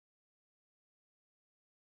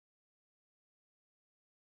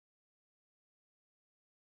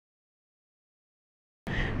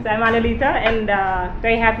So I'm Alolita, and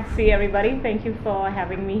very happy to see everybody. Thank you for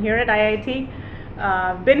having me here at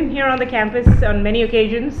IIT. Been here on the campus on many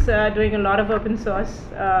occasions, doing a lot of open source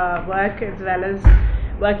work, as well as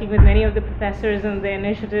working with many of the professors and the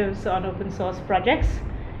initiatives on open source projects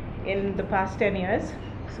in the past 10 years.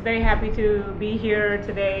 So very happy to be here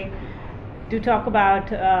today to talk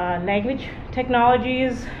about language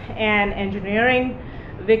technologies and engineering,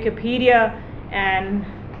 Wikipedia, and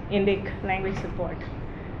Indic language support.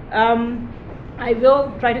 I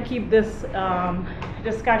will try to keep this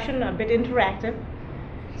discussion a bit interactive,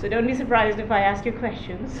 so don't be surprised if I ask you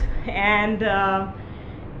questions. And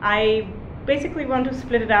I basically want to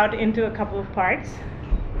split it out into a couple of parts.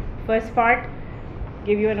 First part,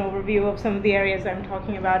 give you an overview of some of the areas I'm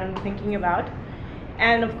talking about and thinking about.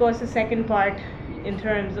 And of course, the second part, in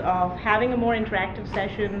terms of having a more interactive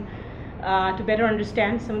session to better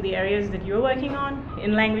understand some of the areas that you're working on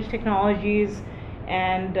in language technologies,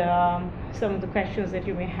 and some of the questions that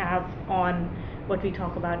you may have on what we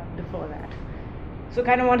talked about before that. So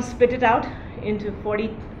kind of want to split it out into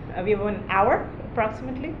 40, we have an hour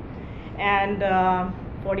approximately, and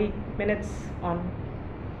 40 minutes on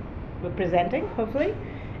presenting, hopefully,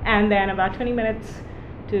 and then about 20 minutes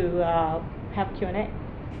to have Q&A.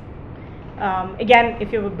 Again,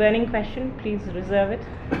 if you have a burning question, please reserve it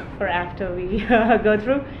for after we go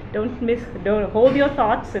through. Don't hold your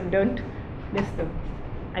thoughts and don't miss them.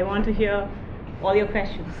 I want to hear all your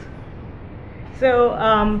questions. So,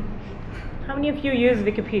 how many of you use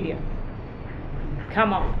Wikipedia?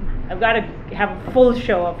 Come on, I've got to have a full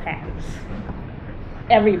show of hands.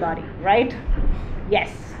 Everybody, right? Yes.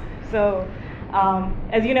 So,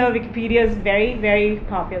 as you know, Wikipedia is very, very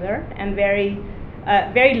popular and very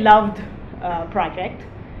loved project.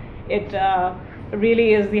 It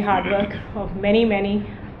really is the hard work of many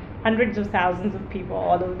hundreds of thousands of people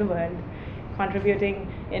all over the world, contributing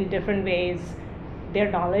in different ways their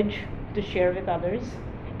knowledge to share with others.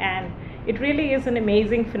 And it really is an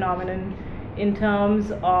amazing phenomenon in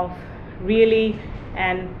terms of really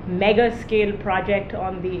an mega scale project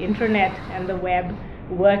on the internet and the web,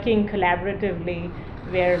 working collaboratively,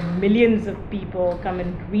 where millions of people come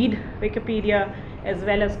and read Wikipedia as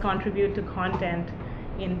well as contribute to content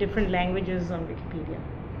in different languages on Wikipedia,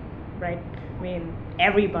 right? I mean,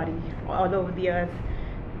 everybody all over the earth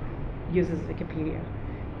uses Wikipedia.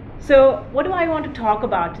 So what do I want to talk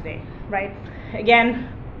about today, right? Again,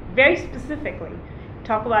 very specifically,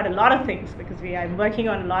 talk about a lot of things, because I'm working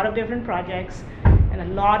on a lot of different projects and a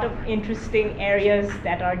lot of interesting areas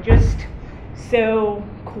that are just so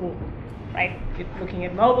cool, right? We're looking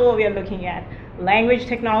at mobile, we are looking at language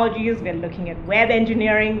technologies, we're looking at web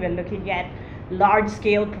engineering, we're looking at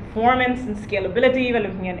large-scale performance and scalability, we're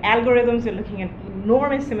looking at algorithms, we're looking at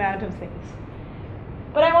enormous amount of things.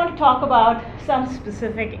 But I want to talk about some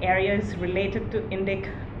specific areas related to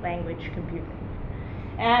Indic language computing.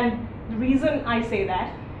 And the reason I say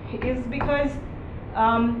that is because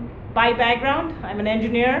by background, I'm an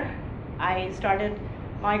engineer. I started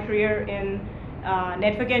my career in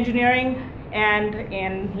network engineering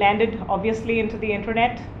and landed obviously into the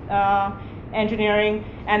internet engineering,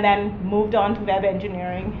 and then moved on to web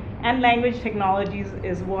engineering, and language technologies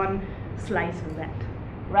is one slice of that,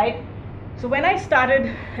 right? So when I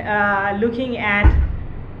started looking at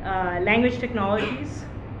language technologies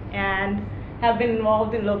and have been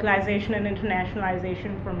involved in localization and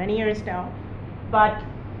internationalization for many years now, but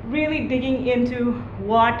really digging into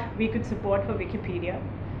what we could support for Wikipedia,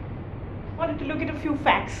 wanted to look at a few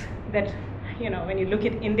facts that, you know, when you look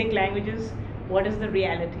at Indic languages, what is the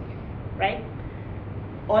reality, right?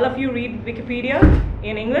 All of you read Wikipedia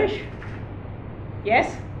in English?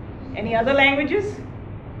 Yes? Any other languages?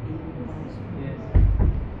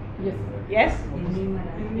 Yes. Yes?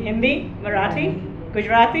 Hindi, Marathi,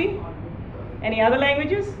 Gujarati? Any other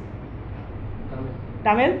languages?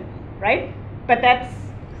 Tamil, right? But that's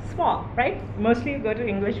small, right? Mostly you go to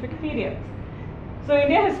English Wikipedia. So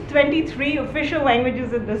India has 23 official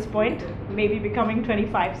languages at this point, maybe becoming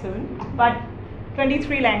 25 soon, but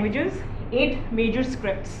 23 languages, 8 major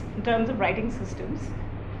scripts in terms of writing systems,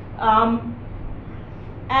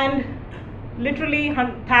 and literally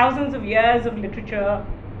thousands of years of literature,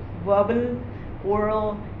 verbal,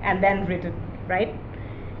 oral, and then written, right?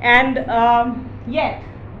 And yet,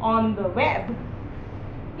 on the web,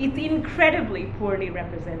 it's incredibly poorly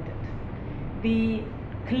represented. The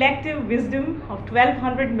collective wisdom of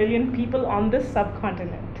 1,200 million people on this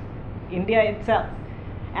subcontinent, India itself,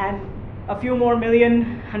 and a few more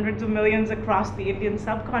million, hundreds of millions across the Indian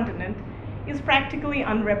subcontinent, is practically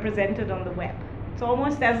unrepresented on the web. It's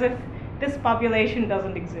almost as if this population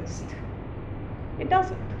doesn't exist. It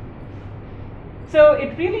doesn't. So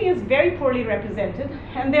it really is very poorly represented,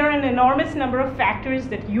 and there are an enormous number of factors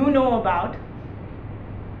that you know about,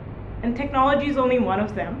 and technology is only one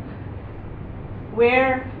of them,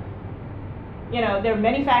 where there are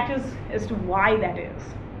many factors as to why that is,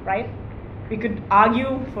 right? We could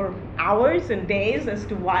argue for hours and days as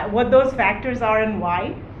to what those factors are and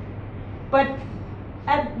why, but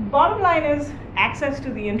bottom line is access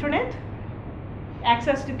to the internet,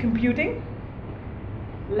 access to computing,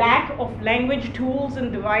 lack of language tools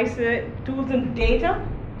and devices, tools and data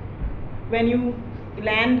when you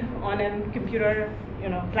land on a computer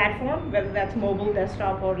platform, whether that's mobile,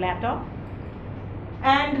 desktop, or laptop,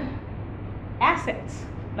 and assets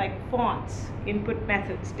like fonts, input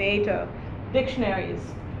methods, data, dictionaries,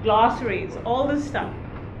 glossaries, all this stuff.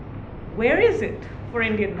 Where is it for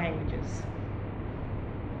Indian languages?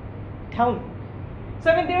 Tell me.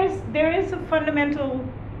 So I mean, there is a fundamental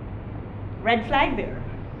red flag there,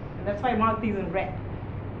 and that's why I mark these in red.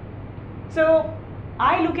 So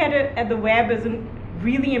I look at the web as a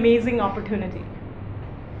really amazing opportunity.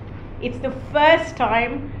 It's the first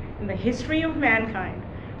time in the history of mankind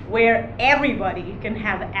where everybody can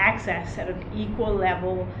have access at an equal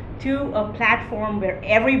level to a platform where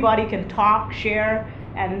everybody can talk, share,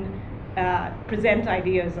 and present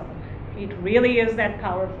ideas on. It really is that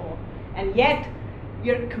powerful. And yet,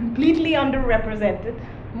 you're completely underrepresented.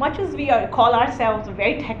 Much as we call ourselves a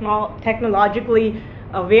very technologically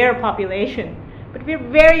aware population, but we're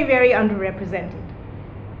very, very underrepresented.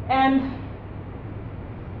 And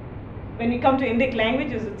when we come to Indic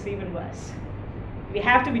languages, it's even worse. We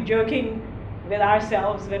have to be joking with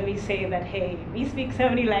ourselves when we say that, hey, we speak so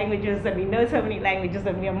many languages and we know so many languages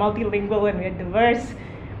and we are multilingual and we are diverse,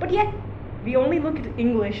 but yet we only look at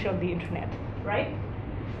English on the internet, right?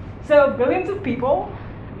 So billions of people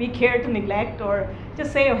we care to neglect or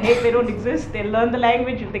just say, oh, hey, they don't exist, they learn the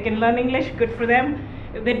language, if they can learn English, good for them.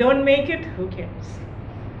 If they don't make it, who cares?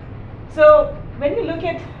 So when you look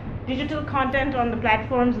at digital content on the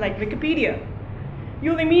platforms like Wikipedia,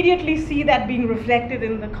 you'll immediately see that being reflected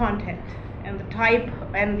in the content and the type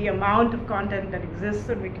and the amount of content that exists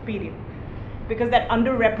on Wikipedia, because that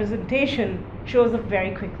underrepresentation shows up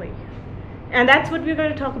very quickly. And that's what we're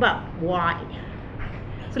going to talk about, why.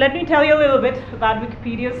 So let me tell you a little bit about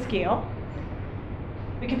Wikipedia's scale.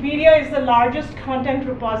 Wikipedia is the largest content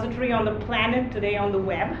repository on the planet today on the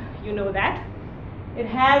web, you know that. It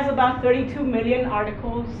has about 32 million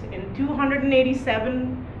articles in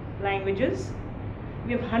 287 languages.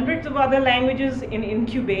 We have hundreds of other languages in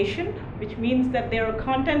incubation, which means that there are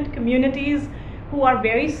content communities who are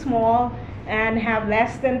very small and have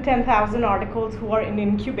less than 10,000 articles who are in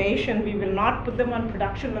incubation. We will not put them on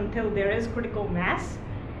production until there is critical mass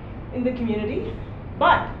in the community.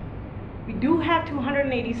 But we do have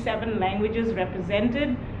 287 languages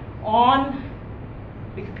represented on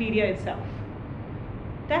Wikipedia itself.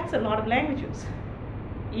 That's a lot of languages.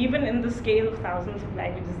 Even in the scale of thousands of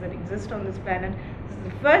languages that exist on this planet, this is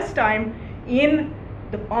the first time in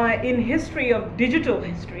history of digital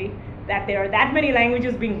history that there are that many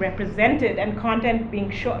languages being represented and content being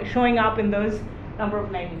showing up in those number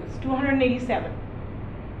of languages, 287.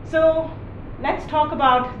 So let's talk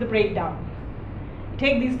about the breakdown.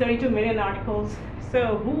 Take these 32 million articles.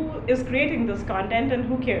 So who is creating this content and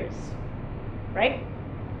who cares, right?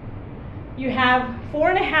 You have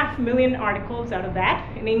 4.5 million articles out of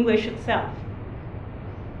that in English itself.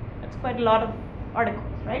 That's quite a lot of articles,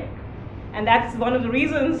 right? And that's one of the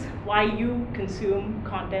reasons why you consume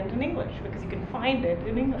content in English, because you can find it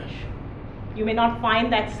in English. You may not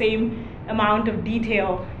find that same amount of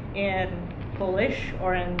detail in Polish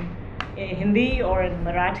or in Hindi or in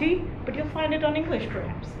Marathi, but you'll find it on English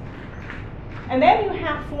perhaps. And then you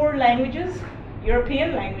have 4 languages,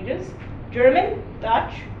 European languages, German,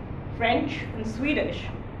 Dutch, French, and Swedish,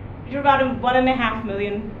 which are about 1.5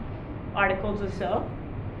 million articles or so,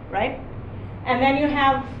 right? And then you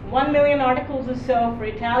have 1 million articles or so for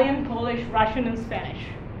Italian, Polish, Russian, and Spanish.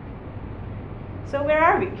 So where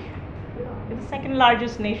are we? We're the second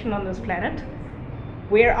largest nation on this planet.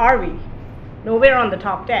 Where are we? Nowhere on the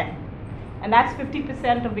top 10. And that's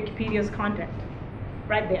 50% of Wikipedia's content,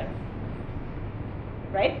 right there,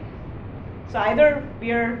 right? So either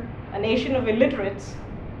we're a nation of illiterates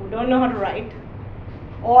who don't know how to write,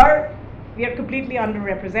 or we are completely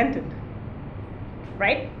underrepresented,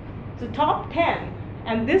 right? So top 10,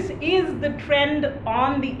 and this is the trend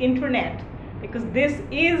on the internet, because this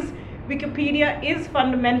is, Wikipedia is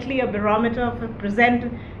fundamentally a barometer for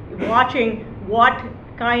watching what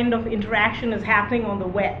kind of interaction is happening on the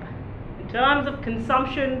web in terms of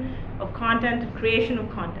consumption of content and creation of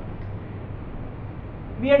content.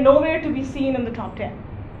 We are nowhere to be seen in the top 10.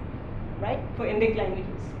 right, for Indic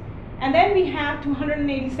languages. And then we have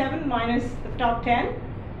 287 minus the top 10,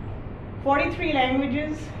 43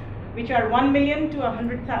 languages, which are 1 million to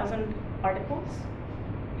 100,000 articles.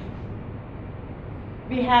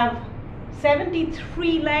 We have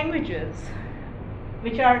 73 languages,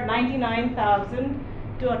 which are 99,000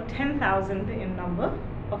 to 10,000 in number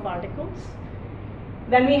of articles.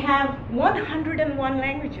 Then we have 101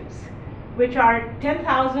 languages, which are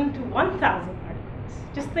 10,000 to 1,000 articles.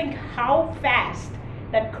 Just think how fast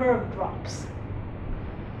that curve drops.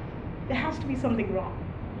 There has to be something wrong.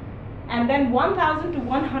 And then 1,000 to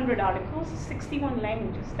 100 articles, 61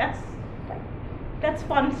 languages. That's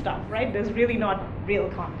fun stuff, right? There's really not real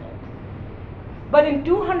content. But in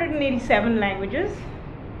 287 languages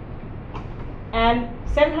and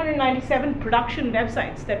 797 production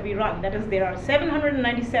websites that we run, that is, there are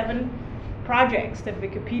 797 projects that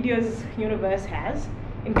Wikipedia's universe has,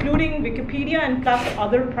 including Wikipedia and plus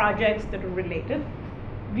other projects that are related.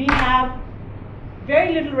 We have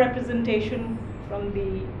very little representation from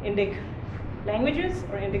the Indic languages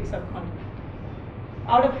or Indic subcontinent.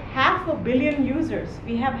 Out of 500 million users,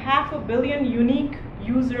 we have 500 million unique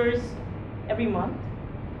users every month.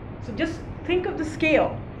 So just think of the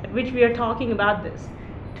scale at which we are talking about this.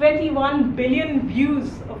 21 billion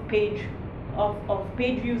views of page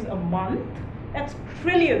views a month. That's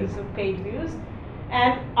trillions of page views.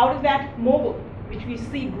 And out of that, mobile, which we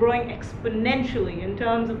see growing exponentially in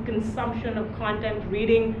terms of consumption of content,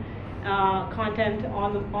 reading content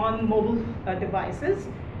on mobile devices.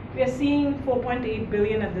 We are seeing 4.8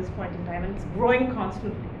 billion at this point in time, and it's growing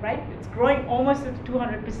constantly, right? It's growing almost at a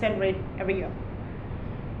 200% rate every year.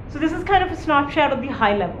 So this is kind of a snapshot of the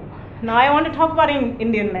high level. Now I want to talk about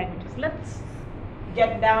Indian languages. Let's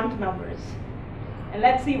get down to numbers, and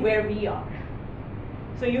let's see where we are.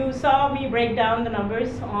 So you saw me break down the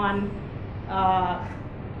numbers on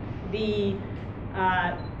the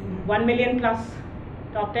 1 million plus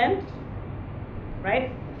top 10,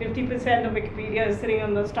 right? 50% of Wikipedia is sitting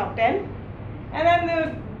on those top 10. And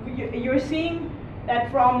then you're seeing that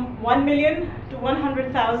from 1 million to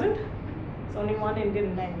 100,000, it's only one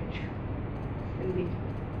Indian language. Hindi.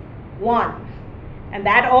 One. And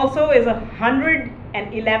that also is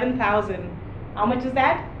 111,000. How much is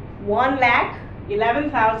that?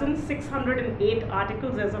 1,11,608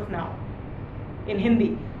 articles as of now in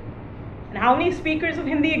Hindi. And how many speakers of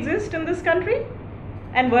Hindi exist in this country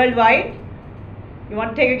and worldwide? You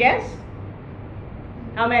want to take a guess?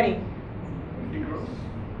 How many? 50 crores.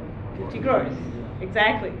 50 crores.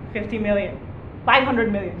 Exactly. 50 million. 500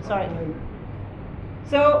 million, sorry.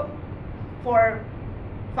 So for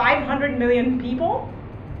 500 million people,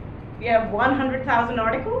 we have 100,000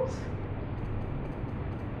 articles.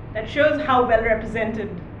 That shows how well represented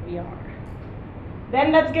we are.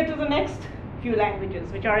 Then let's get to the next few languages,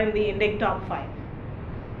 which are in the Indic top 5.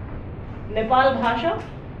 Nepal Bhasha,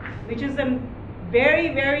 which is a very,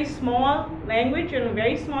 very small language and a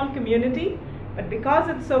very small community, but because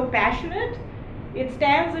it's so passionate, it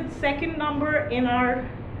stands at second number in our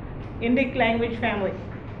Indic language family.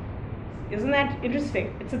 Isn't that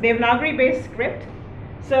interesting? It's a Devanagari based script,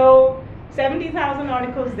 so 70,000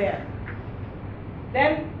 articles there.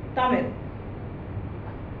 Then Tamil.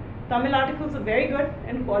 Tamil articles are very good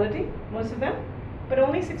in quality, most of them, but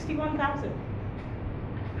only 61,000.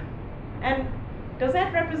 And does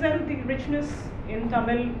that represent the richness in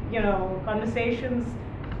Tamil, conversations,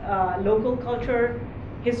 local culture,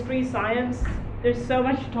 history, science? There's so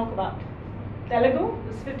much to talk about. Telugu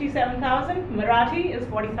is 57,000, Marathi is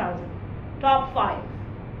 40,000. Top 5.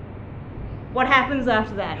 What happens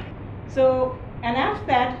after that? So, and after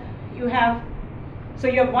that, you have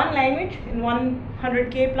one language in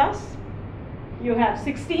 100K plus. You have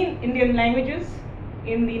 16 Indian languages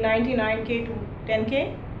in the 99K to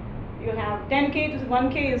 10K. You have 10K to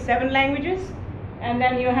 1K is 7 languages. And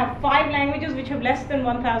then you have 5 languages which have less than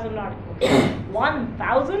 1,000 articles.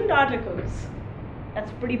 1,000 articles.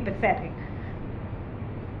 That's pretty pathetic.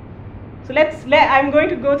 So I'm going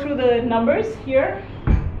to go through the numbers here,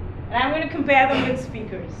 and I'm going to compare them with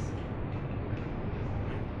speakers.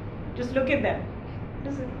 Just look at them.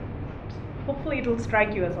 Hopefully it will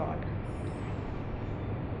strike you as odd.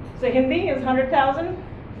 So Hindi is 100,000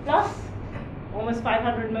 plus, almost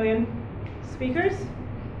 500 million speakers.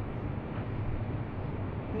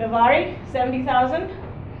 Navari, 70,000,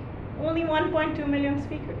 only 1.2 million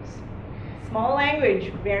speakers. Small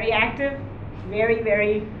language, very active, very,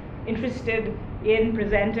 very interested in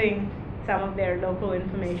presenting some of their local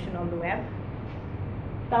information on the web.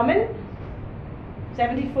 Tamil,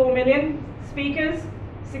 74 million speakers,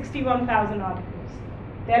 61,000 articles.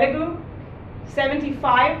 Telugu,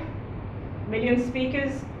 75 million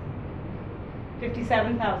speakers,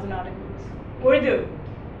 57,000 articles. Urdu,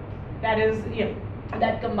 that is,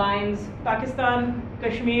 that combines Pakistan,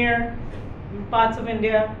 Kashmir, parts of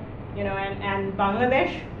India, and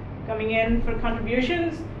Bangladesh coming in for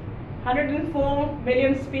contributions. 104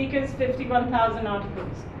 million speakers, 51,000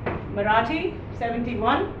 articles. Marathi,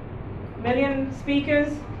 71 million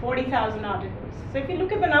speakers, 40,000 articles. So if you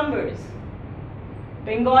look at the numbers,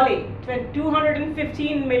 Bengali,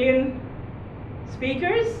 215 million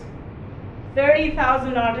speakers,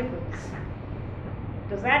 30,000 articles.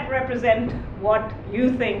 Does that represent what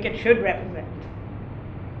you think it should represent?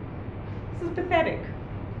 This is pathetic.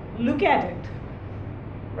 Look at it,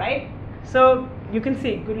 right? So you can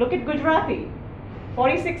see, look at Gujarati,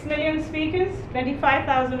 46 million speakers,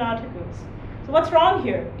 25,000 articles. So what's wrong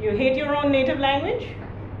here? Do you hate your own native language?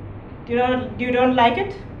 You don't like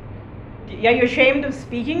it? Are you ashamed of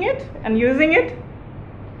speaking it and using it?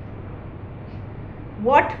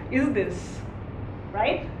 What is this,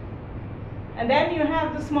 right? And then you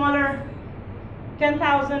have the smaller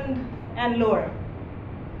 10,000 and lower.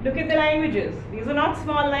 Look at the languages. These are not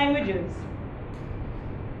small languages.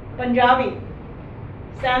 Punjabi,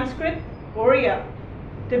 Sanskrit, Oriya,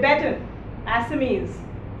 Tibetan, Assamese,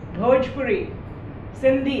 Bhojpuri,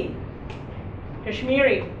 Sindhi,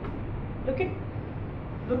 Kashmiri.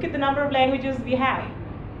 Look at the number of languages we have.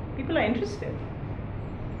 People are interested.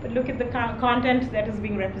 But look at the content that is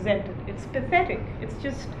being represented. It's pathetic. It's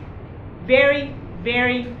just very,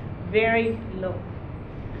 very, very low.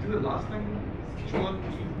 Is it the last language?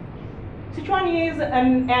 Sichuanese is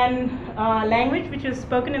an language which is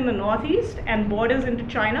spoken in the northeast and borders into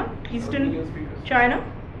China, eastern China.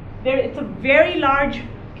 It's a very large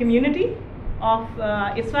community of,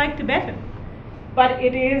 it's like Tibetan, but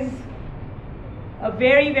it is a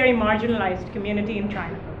very, very marginalized community in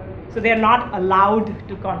China. So they're not allowed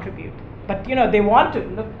to contribute. But they want to.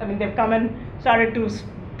 Look, I mean, they've come and tried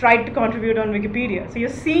to contribute on Wikipedia. So you're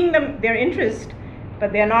seeing their interest,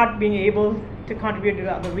 but they're not being able to contribute to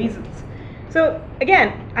other reasons. So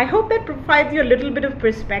again, I hope that provides you a little bit of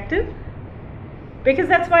perspective, because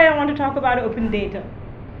that's why I want to talk about open data.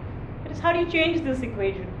 That is, how do you change this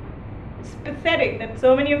equation? It's pathetic that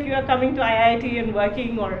so many of you are coming to IIT and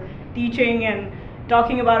working or teaching and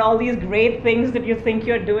talking about all these great things that you think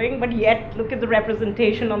you're doing, but yet look at the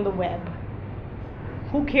representation on the web.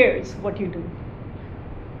 Who cares what you do?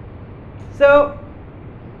 So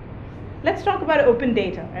let's talk about open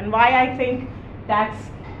data and why I think that's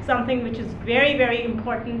something which is very, very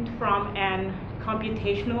important from an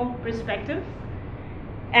computational perspective,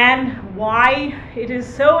 and why it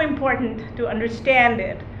is so important to understand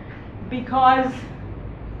it, because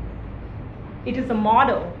it is a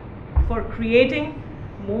model for creating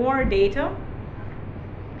more data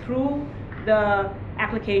through the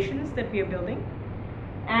applications that we are building,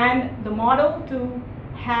 and the model to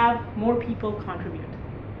have more people contribute.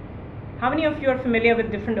 How many of you are familiar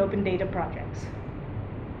with different open data projects?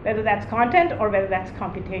 Whether that's content or whether that's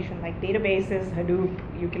computation, like databases, Hadoop,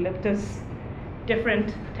 Eucalyptus,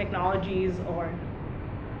 different technologies or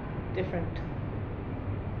different.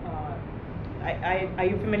 Are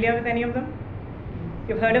you familiar with any of them?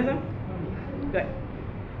 You've heard of them? Good.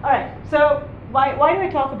 All right, so why do I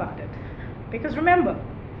talk about it? Because remember,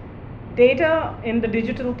 data in the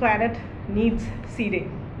digital planet needs seeding,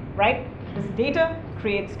 right? Because data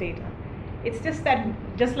creates data. It's just that,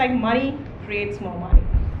 just like money creates more money,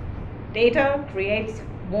 data creates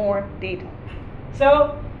more data.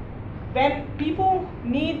 So when people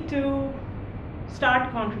need to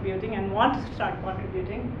start contributing and want to start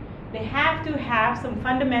contributing, they have to have some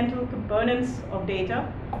fundamental components of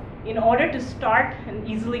data in order to start and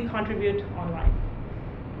easily contribute online,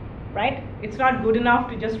 right? It's not good enough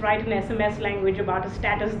to just write an SMS language about a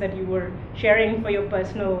status that you were sharing for your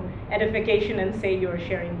personal edification and say you're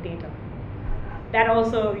sharing data. That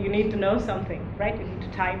also, you need to know something, right? You need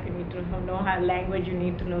to type, you need to know how language, you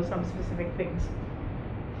need to know some specific things.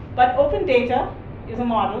 But open data is a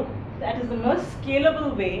model that is the most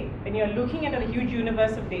scalable way when you're looking at a huge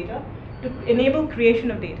universe of data to enable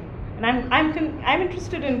creation of data. And I'm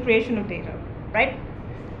interested in creation of data, right?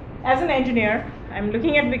 As an engineer, I'm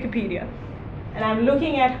looking at Wikipedia, and I'm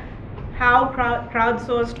looking at how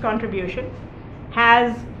crowdsourced contribution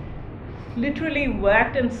has literally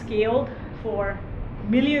worked and scaled for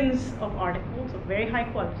millions of articles of very high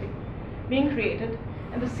quality being created,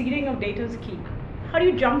 and the seeding of data is key. How do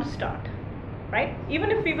you jumpstart, right? Even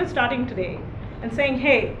if we were starting today and saying,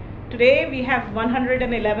 hey, today we have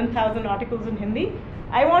 111,000 articles in Hindi,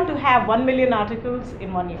 I want to have 1 million articles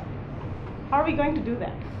in 1 year. How are we going to do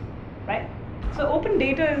that, right? So open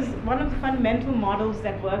data is one of the fundamental models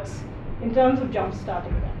that works in terms of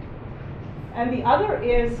jumpstarting that. and the other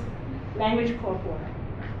is language corpora,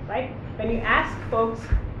 right? When you ask folks,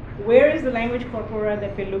 where is the language corpora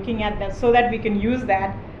that we're looking at, that so that we can use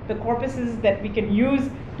that, the corpuses that we can use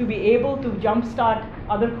to be able to jumpstart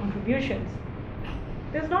other contributions,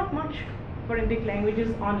 there's not much for Indic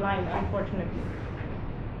languages online, unfortunately.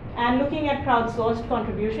 And looking at crowdsourced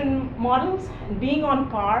contribution models and being on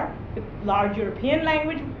par with large European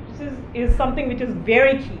languages is something which is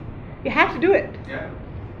very key. You have to do it. Yeah.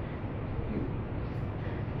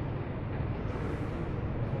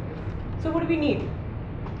 So what do we need?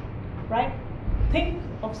 Right? Think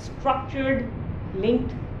of structured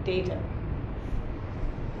linked data.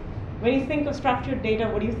 When you think of structured data,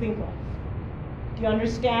 what do you think of? Do you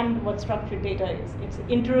understand what structured data is? It's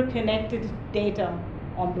interconnected data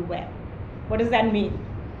on the web. What does that mean?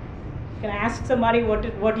 Can I ask somebody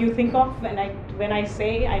what do you think of when I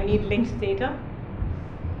say I need linked data?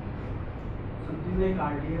 Something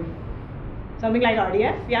like RDF. Something like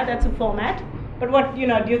RDF, yeah, that's a format. But what, do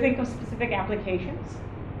you think of specific applications?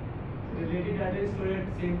 Related data is stored at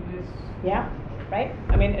the same place. Yeah, right?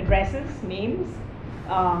 I mean, addresses, names,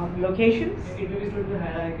 locations. It may be stored in the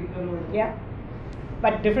hierarchical order. Yeah,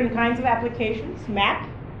 but different kinds of applications. Map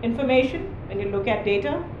information, when you look at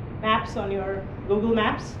data, maps on your Google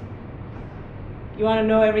Maps. You want to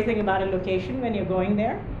know everything about a location when you're going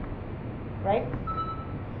there, right?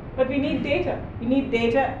 But we need data. We need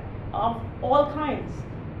data of all kinds.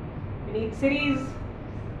 We need cities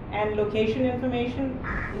and location information.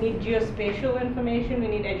 We need geospatial information. We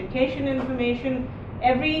need education information.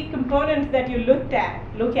 Every component that you look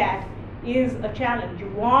at is a challenge. You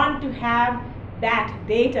want to have that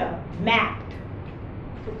data mapped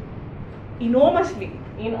enormously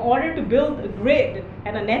in order to build a grid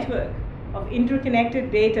and a network of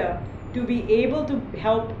interconnected data to be able to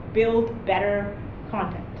help build better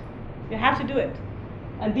content. You have to do it.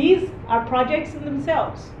 And these are projects in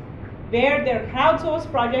themselves, where they're crowdsourced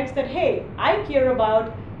projects that, hey, I care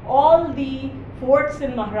about all the forts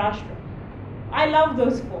in Maharashtra. I love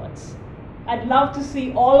those forts. I'd love to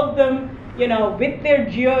see all of them, with their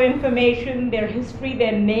geo information, their history,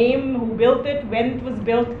 their name, who built it, when it was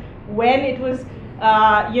built, when it was,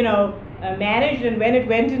 managed, and when it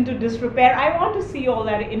went into disrepair. I want to see all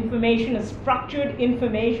that information, as structured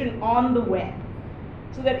information on the web,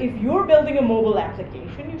 so that if you're building a mobile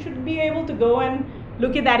application, you should be able to go and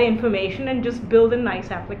look at that information and just build a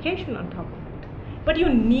nice application on top of it. But you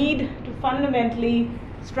need to fundamentally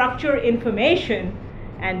structure information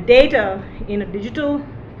and data in a digital,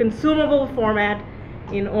 consumable format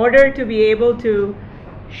in order to be able to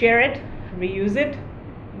share it, reuse it,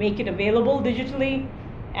 make it available digitally,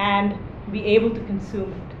 and be able to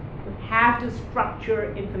consume it. You have to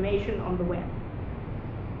structure information on the web.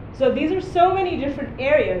 So these are so many different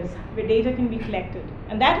areas where data can be collected.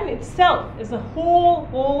 And that in itself is a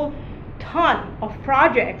whole ton of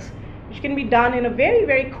projects which can be done in a very,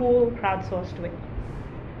 very cool crowdsourced way.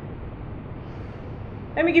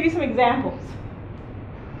 Let me give you some examples.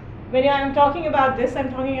 When I'm talking about this,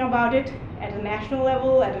 I'm talking about it at a national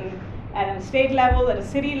level, at a state level, at a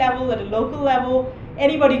city level, at a local level.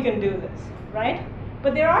 Anybody can do this, right?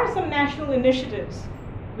 But there are some national initiatives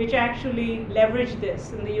which actually leverage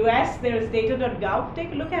this. In the US, there is data.gov.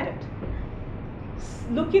 Take a look at it.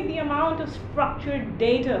 Look at the amount of structured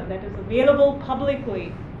data that is available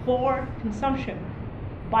publicly for consumption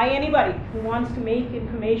by anybody who wants to make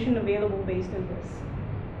information available based on this.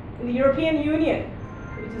 In the European Union,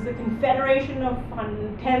 which is a confederation of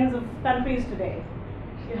tens of countries today,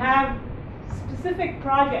 you have specific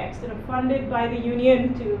projects that are funded by the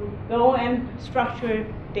union to go and structure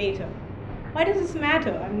data. Why does this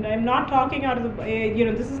matter? I'm not talking out of the,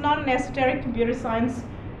 this is not an esoteric computer science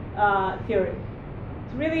theory.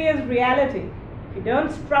 It really is reality. If you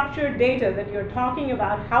don't structure data that you're talking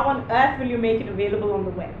about, how on earth will you make it available on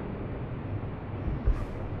the web?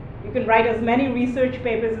 You can write as many research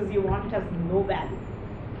papers as you want, it has no value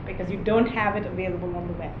because you don't have it available on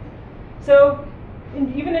the web. So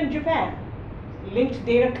even in Japan, linked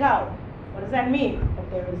data cloud, what does that mean?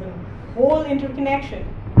 That there is a whole interconnection,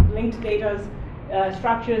 linked data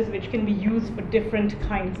structures which can be used for different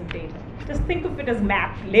kinds of data. Just think of it as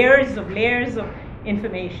maps, layers of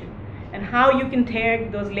information, and how you can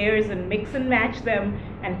take those layers and mix and match them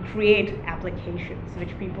and create applications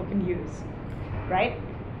which people can use, right?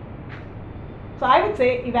 So I would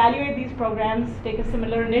say evaluate these programs, take a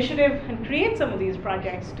similar initiative, and create some of these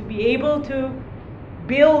projects to be able to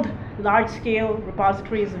build large-scale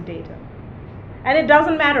repositories of data. And it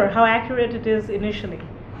doesn't matter how accurate it is initially,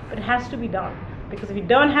 but it has to be done. Because if you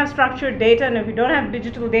don't have structured data and if you don't have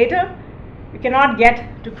digital data, you cannot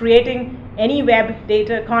get to creating any web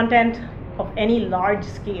data content of any large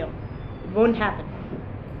scale. It won't happen.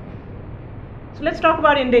 So let's talk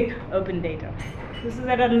about Indic open data. This is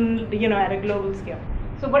at a global scale.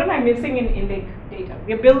 So what am I missing in Indic data?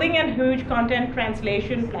 We are building a huge content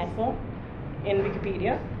translation platform in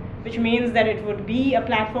Wikipedia, which means that it would be a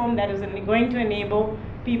platform that is going to enable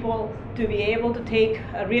people to be able to take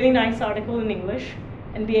a really nice article in English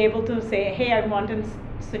and be able to say, hey, I want a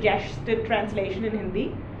suggested translation in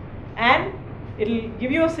Hindi, and it'll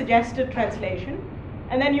give you a suggested translation,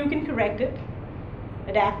 and then you can correct it,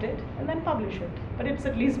 adapt it, and then publish it. But it's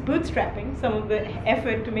at least bootstrapping some of the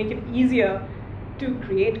effort to make it easier to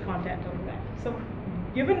create content on the web. So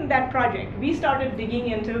given that project, we started digging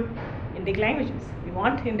into Indic languages. We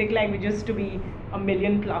want Indic languages to be 1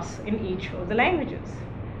 million plus in each of the languages.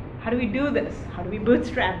 How do we do this? How do we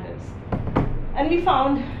bootstrap this? And we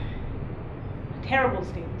found terrible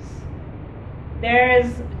status. There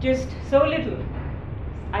is just so little,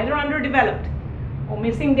 either underdeveloped or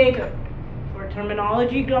missing data for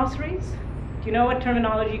terminology glossaries. Do you know what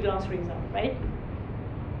terminology glossaries are, right?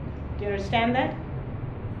 Do you understand that?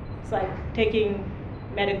 It's like taking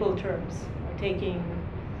medical terms, or taking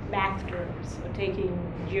math terms, or taking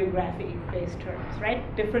geography-based terms,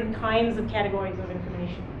 right? Different kinds of categories of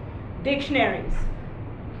information. Dictionaries.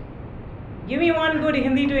 Give me one good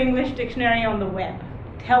Hindi to English dictionary on the web.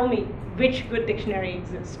 Tell me which good dictionary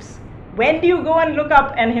exists. When do you go and look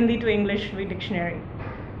up an Hindi to English dictionary?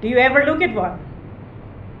 Do you ever look at one?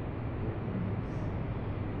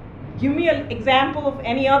 Give me an example of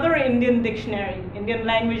any other Indian dictionary, Indian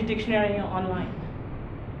language dictionary online.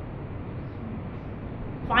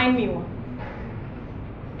 Find me one.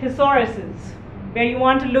 Thesauruses, where you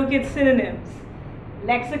want to look at synonyms.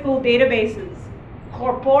 Lexical databases.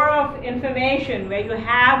 Corpora of information, where you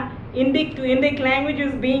have Indic to Indic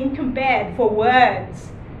languages being compared for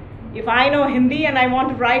words. If I know Hindi and I want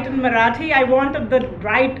to write in Marathi, I want the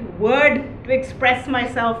right word to express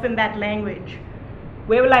myself in that language.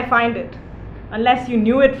 Where will I find it? Unless you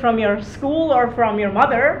knew it from your school or from your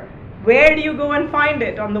mother, where do you go and find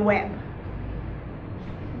it on the web?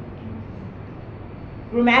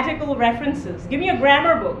 Grammatical references. Give me a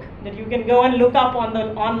grammar book that you can go and look up on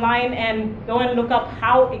the online and go and look up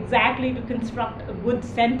how exactly to construct a good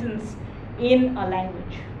sentence in a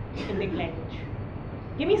language, Indic language.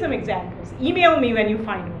 Give me some examples. Email me when you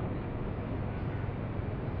find one.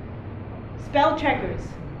 Spell checkers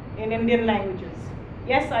in Indian languages.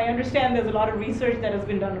 Yes, I understand there's a lot of research that has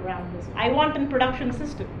been done around this. I want a production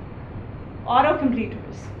system.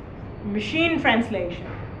 Autocompleters, machine translation.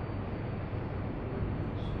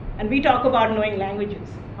 And we talk about knowing languages,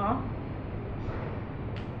 huh?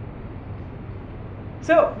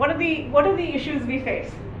 So what are the issues we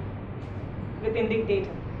face with Indic data?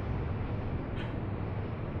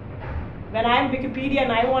 When I'm Wikipedia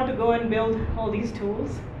and I want to go and build all these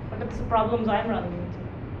tools, what are the problems I'm running into?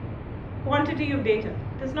 Quantity of data.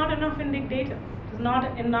 There's not enough Indic data. There's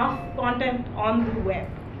not enough content on the web.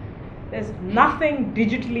 There's nothing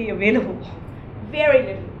digitally available. Very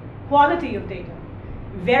little. Quality of data.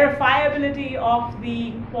 Verifiability of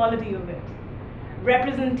the quality of it.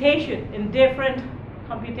 Representation in different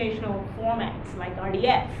computational formats like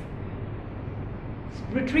RDF.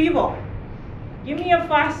 Retrieval. Give me a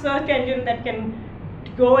fast search engine that can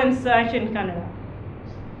go and search in Kannada.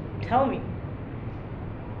 Tell me.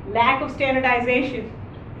 Lack of standardization.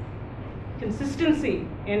 Consistency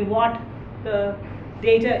in what the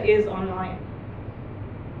data is online.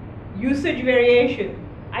 Usage variation.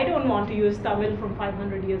 I don't want to use Tamil from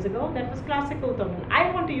 500 years ago. That was classical Tamil. I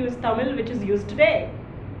want to use Tamil which is used today.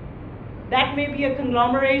 That may be a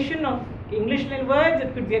conglomeration of English words,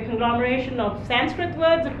 it could be a conglomeration of Sanskrit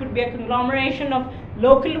words, it could be a conglomeration of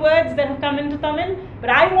local words that have come into Tamil, but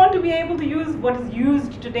I want to be able to use what is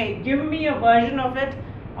used today. Give me a version of it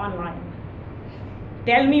online.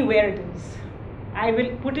 Tell me where it is. I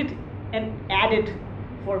will put it and add it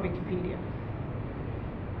for Wikipedia.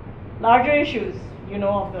 Larger issues, you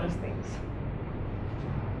know of those things.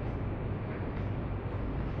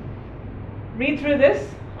 Read through this.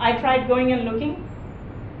 I tried going and looking.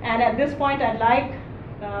 And at this point, I'd like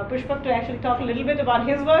Pushpak to actually talk a little bit about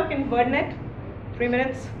his work in WordNet. 3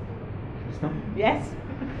 minutes. Yes.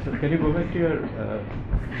 So can you go back to your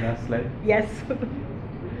last slide? Yes.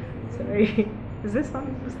 Sorry. Is this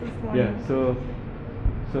on? Is this one? Yeah.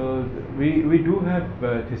 So we do have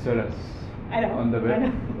thesaurus on the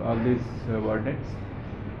web, all these WordNets,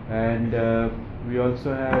 and we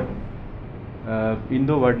also have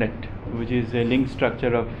Indo WordNet, which is a link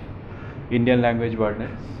structure of Indian language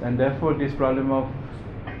WordNets, and therefore this problem of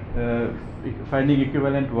finding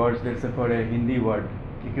equivalent words, let's say for a Hindi word,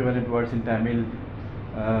 equivalent words in Tamil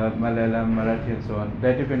Malayalam, Marathi, and so on,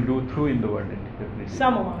 that you can do through in the WordNet, definitely.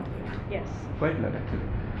 Some amount of it, yes. Quite a lot actually.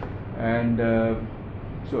 And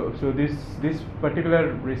so this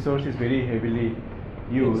particular resource is very heavily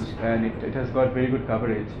used, and it has got very good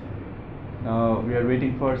coverage. Now we are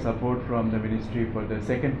waiting for support from the ministry for the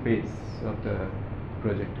second phase of the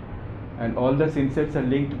project, and all the synsets are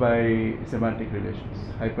linked by semantic relations,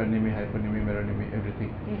 hypernymy, meronymy, everything.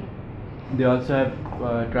 Mm-hmm. They also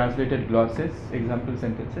have translated glosses, example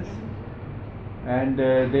sentences, and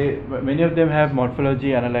many of them have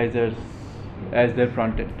morphology analyzers as their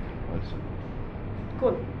front end also.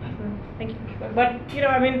 Cool. Thank you. But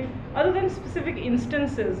I mean, other than specific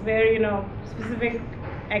instances where specific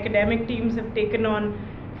academic teams have taken on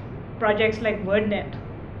projects like WordNet,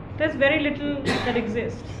 there's very little that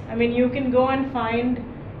exists. I mean, you can go and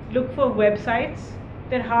look for websites.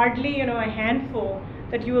 There are hardly a handful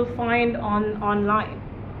that you will find online,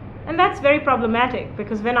 and that's very problematic,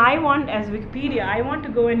 because when I want, as Wikipedia, I want to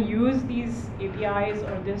go and use these APIs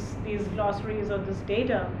or these glossaries or this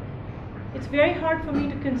data, it's very hard for me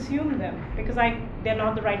to consume them because they're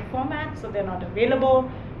not the right format, so they're not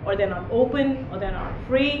available, or they're not open, or they're not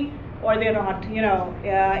free, or they're not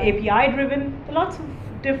API driven. There are lots of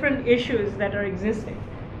different issues that are existing.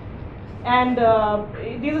 And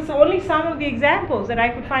these are only some of the examples that I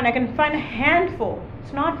could find. I can find a handful.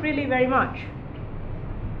 It's not really very much.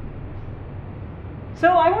 So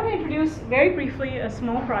I want to introduce very briefly a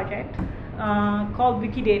small project called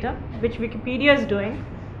Wikidata, which Wikipedia is doing,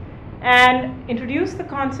 and introduce the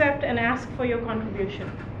concept and ask for your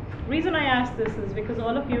contribution. The reason I ask this is because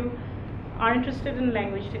all of you are interested in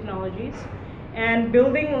language technologies and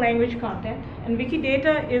building language content, and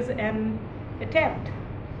Wikidata is an attempt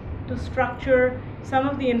to structure some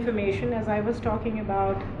of the information, as I was talking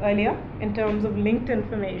about earlier, in terms of linked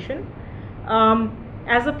information,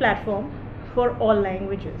 as a platform for all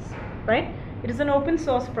languages, right? It is an open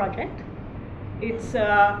source project. It's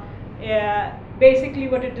basically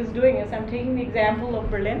what it is doing is I'm taking the example of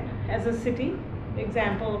Berlin as a city,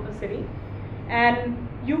 example of a city, and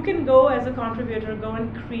you can go as a contributor, go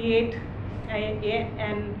and create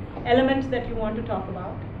an element that you want to talk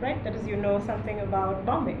about, right? That is, something about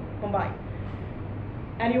Bombay,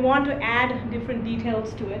 and you want to add different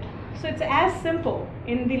details to it. So it's as simple.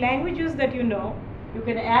 In the languages that you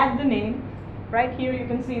can add the name. Right here you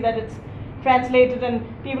can see that it's translated, and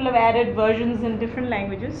people have added versions in different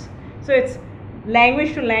languages. So it's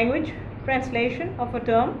language to language translation of a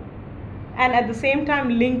term, and at the same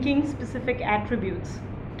time linking specific attributes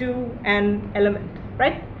to an element,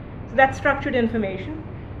 right? So that's structured information.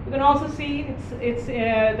 You can also see it's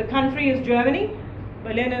the country is Germany,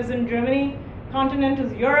 Berlin is in Germany, continent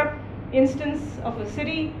is Europe, instance of a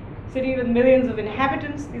city with millions of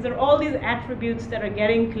inhabitants. These are all these attributes that are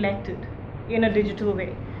getting collected in a digital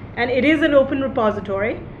way, and it is an open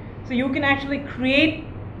repository, so you can actually create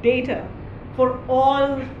data for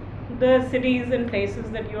all the cities and places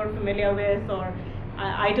that you're familiar with, or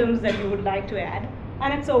items that you would like to add,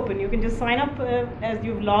 and it's open. You can just sign up as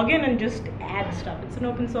you log in and just add stuff. It's an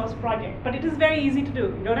open source project, but it is very easy to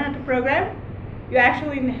do. You don't have to program. You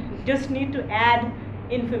actually just need to add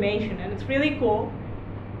information, and it's really cool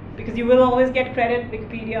because you will always get credit.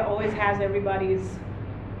 Wikipedia always has everybody's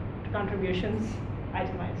contributions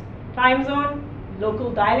itemized. Time zone, local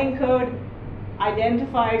dialing code,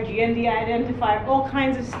 identifier, GND identifier, all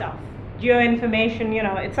kinds of stuff. Geo information,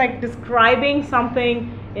 it's like describing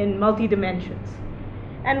something in multi-dimensions.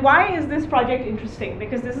 And why is this project interesting?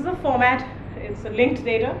 Because this is a format, it's a linked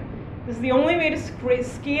data. This is the only way to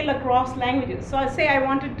scale across languages. So I'll say I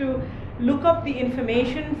wanted to look up the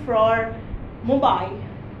information for Mumbai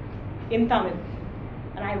in Tamil,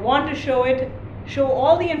 and I want to show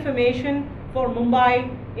all the information for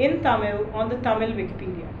Mumbai in Tamil on the Tamil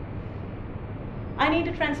Wikipedia. I need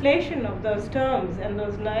a translation of those terms and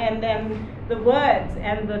then the words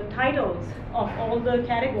and the titles of all the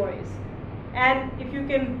categories. And if you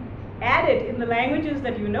can add it in the languages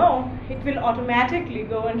that it will automatically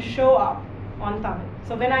go and show up on Tamil.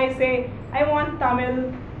 So when I say I want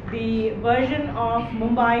Tamil, the version of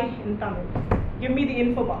Mumbai in Tamil, give me the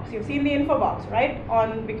info box. You've seen the info box, right?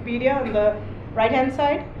 On Wikipedia on the right hand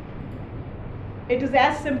side. It is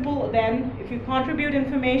as simple then, if you contribute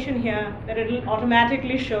information here, that it will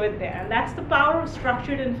automatically show it there. And that's the power of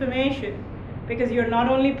structured information, because you're not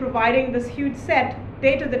only providing this huge set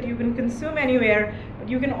data that you can consume anywhere, but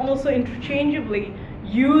you can also interchangeably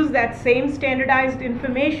use that same standardized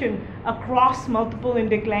information across multiple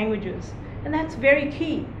Indic languages. And that's very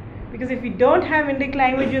key, because if you don't have Indic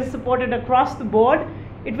languages supported across the board,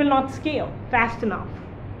 it will not scale fast enough.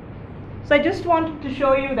 So I just wanted to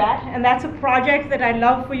show you that, and that's a project that I'd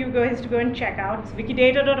love for you guys to go and check out. It's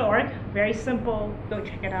wikidata.org, very simple, go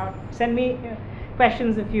check it out. Send me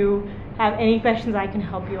questions if you have any questions I can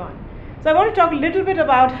help you on. So I want to talk a little bit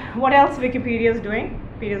about what else Wikipedia is doing.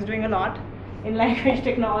 Wikipedia is doing a lot in language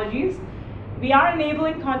technologies. We are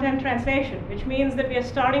enabling content translation, which means that we are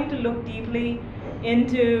starting to look deeply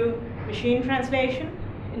into machine translation,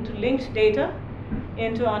 into linked data,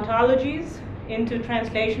 into ontologies, into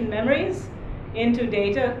translation memories, into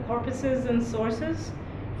data corpuses and sources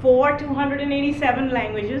for 287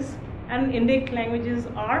 languages. And Indic languages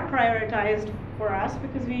are prioritized for us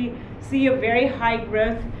because we see a very high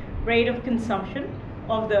growth rate of consumption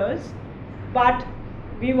of those. But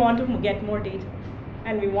we want to get more data,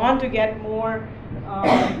 and we want to get more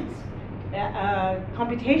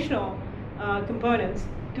computational components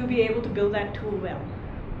to be able to build that tool well.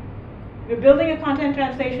 We're building a content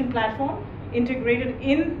translation platform integrated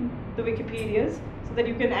in the Wikipedias so that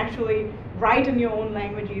you can actually write in your own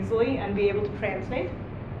language easily and be able to translate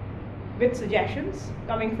with suggestions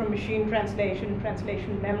coming from machine translation,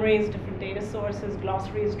 translation memories, different data sources,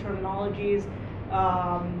 glossaries, terminologies,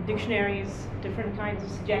 dictionaries, different kinds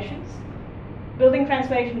of suggestions. Building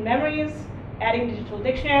translation memories, adding digital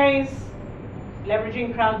dictionaries,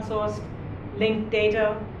 leveraging crowdsourced linked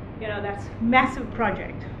data. You know, that's a massive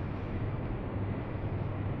project.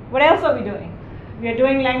 What else are we doing? We are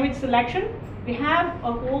doing language selection. We have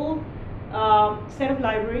a whole set of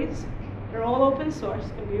libraries. They're all open source,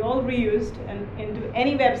 can be all reused and into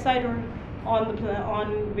any website or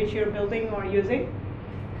on which you're building or using.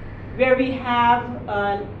 Where we have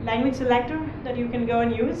a language selector that you can go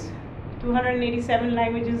and use. 287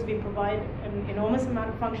 languages, we provide an enormous amount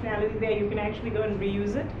of functionality there. You can actually go and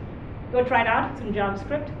reuse it. Go try it out, it's in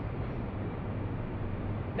JavaScript.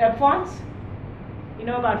 Web fonts. You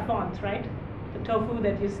know about fonts, right? The tofu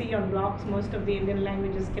that you see on blocks, most of the Indian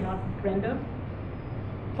languages cannot render.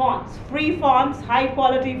 Fonts, free fonts, high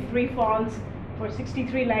quality free fonts for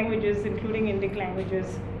 63 languages, including Indic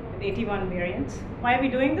languages, with 81 variants. Why are we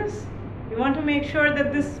doing this? We want to make sure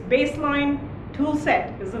that this baseline tool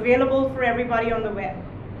set is available for everybody on the web,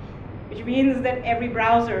 which means that every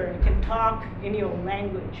browser can talk in your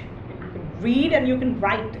language. You can read and you can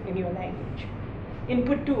write in your language.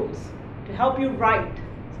 Input tools to help you write.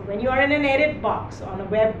 So when you are in an edit box on a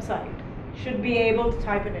website, you should be able to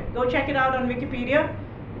type it in. Go check it out on Wikipedia.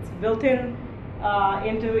 It's built in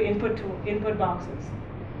into input boxes.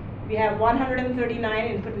 We have 139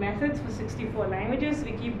 input methods for 64 languages.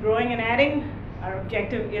 We keep growing and adding. Our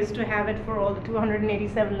objective is to have it for all the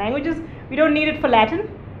 287 languages. We don't need it for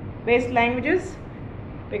Latin-based languages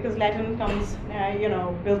because Latin comes,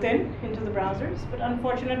 built into the browsers. But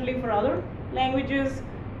unfortunately, for other languages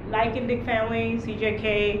like Indic family,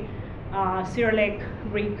 CJK, Cyrillic,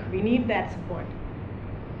 Greek, we need that support.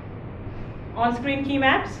 On-screen key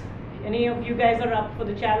maps. If any of you guys are up for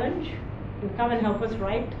the challenge, you can come and help us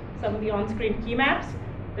write some of the on-screen key maps.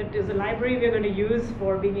 That is a library we're going to use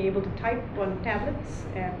for being able to type on tablets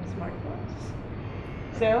and smartphones.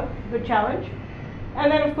 So, good challenge.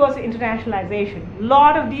 And then, of course, internationalization. A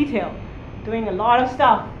lot of detail, doing a lot of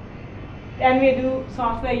stuff. Then we do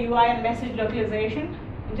software UI and message localization.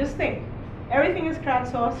 And just think, everything is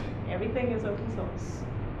crowdsourced, everything is open source.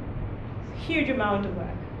 It's a huge amount of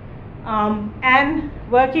work. And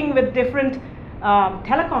working with different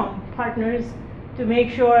telecom partners to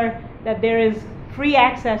make sure that there is free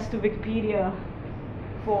access to Wikipedia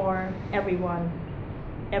for everyone,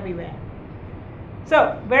 everywhere.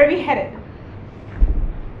 So, where are we headed?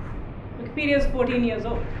 Wikipedia is 14 years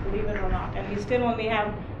old, believe it or not, and we still only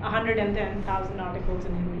have 110,000 articles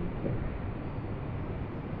in Hindi.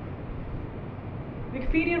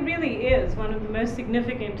 Wikipedia really is one of the most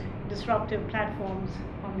significant disruptive platforms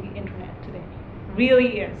on the internet today.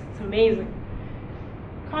 Really is. It's amazing.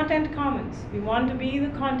 Content commons. We want to be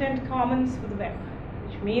the content commons for the web,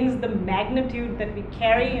 which means the magnitude that we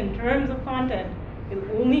carry in terms of content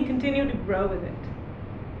will only continue to grow with it,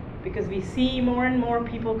 because we see more and more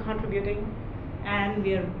people contributing, and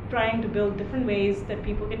we are trying to build different ways that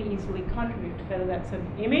people can easily contribute, whether that's an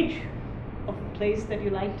image of a place that you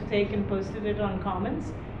like to take and posted it on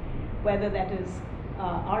Commons, whether that is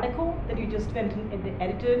article that you just went and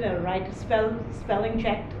edited or spelling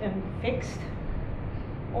checked and fixed,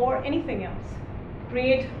 or anything else.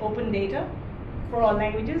 Create open data for all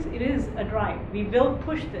languages. It is a drive. We will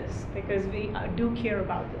push this because we do care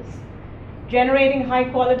about this. Generating high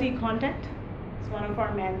quality content is one of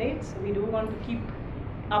our mandates. We do want to keep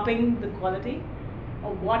upping the quality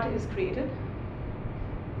of what is created.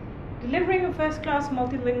 Delivering a first-class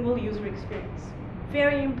multilingual user experience.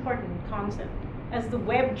 Very important concept. as the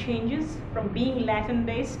web changes from being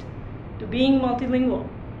Latin-based to being multilingual,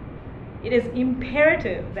 it is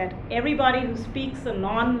imperative that everybody who speaks a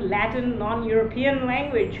non-Latin, non-European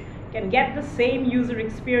language can get the same user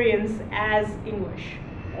experience as English,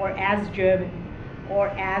 or as German, or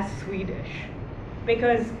as Swedish.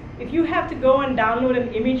 Because if you have to go and download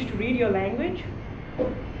an image to read your language,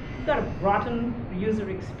 you've got a rotten user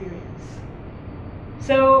experience.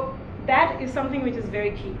 So that is something which is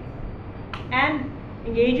very key. And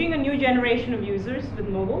engaging a new generation of users with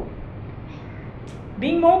mobile,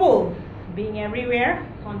 being everywhere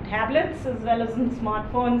on tablets as well as in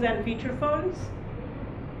smartphones and feature phones.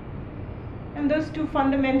 And those two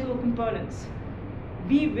fundamental components.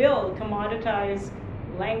 We will commoditize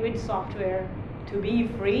language software to be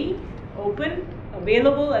free, open,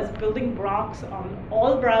 available as building blocks on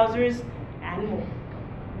all browsers and more.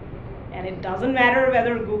 And it doesn't matter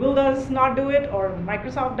whether Google does not do it or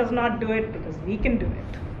Microsoft does not do it, because we can do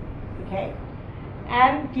it. Okay?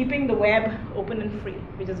 And keeping the web open and free,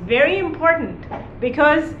 which is very important,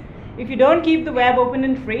 because if you don't keep the web open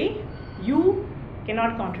and free, you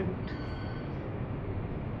cannot contribute.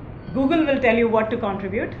 Google will tell you what to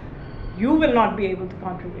contribute. You will not be able to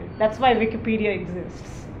contribute. That's why Wikipedia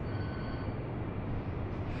exists.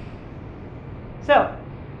 So,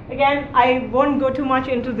 again, I won't go too much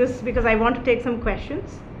into this because I want to take some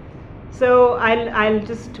questions. So I'll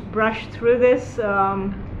just brush through this.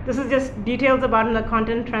 This is just details about the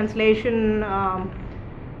content translation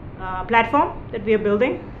platform that we are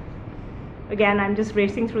building. Again, I'm just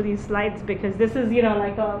racing through these slides because this is,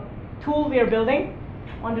 like a tool we are building.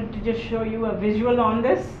 Wanted to just show you a visual on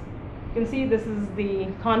this. You can see this is the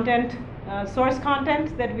content, source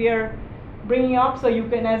content that we are bringing up. So you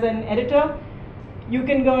can, as an editor, you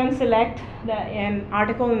can go and select an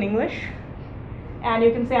article in English, and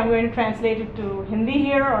you can say I'm going to translate it to Hindi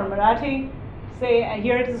here or Marathi. Say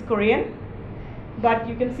here it is Korean, but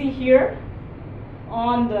you can see here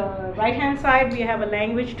on the right hand side we have a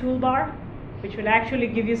language toolbar which will actually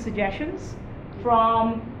give you suggestions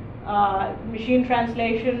from machine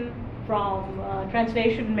translation, from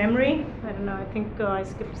translation memory. I don't know, I think I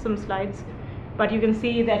skipped some slides, but you can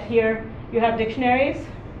see that here you have dictionaries,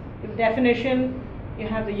 you have definition, you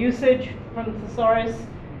have the usage from the thesaurus.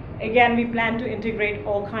 Again, we plan to integrate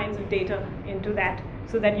all kinds of data into that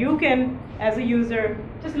so that you can, as a user,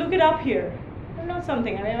 just look it up here. I know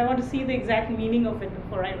something, I want to see the exact meaning of it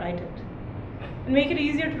before I write it. And make it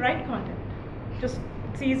easier to write content.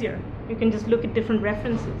 It's easier. You can just look at different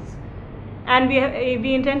references. And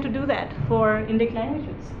we intend to do that for Indic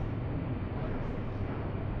languages.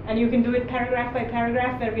 And you can do it paragraph by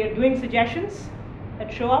paragraph, where we are doing suggestions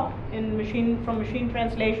that show up in from machine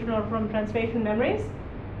translation or from translation memories.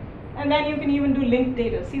 And then you can even do linked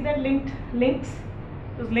data. See that links?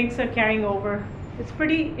 Those links are carrying over. It's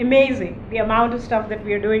pretty amazing, the amount of stuff that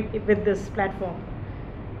we are doing with this platform.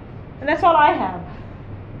 And that's all I have.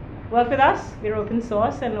 Work with us. We're open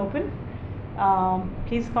source and open.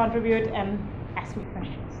 Please contribute and ask me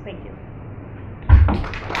questions. Thank you.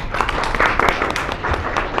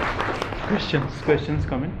 Questions,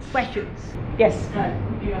 comments? Questions? Yes. Hi.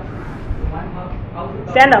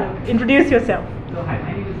 Stand up. Introduce yourself. So hi,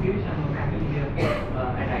 my name is Girish. I'm a faculty here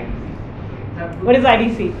at IDC. What is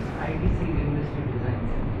IDC? IDC Industrial Design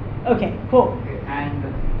Center. Okay, cool. Okay, and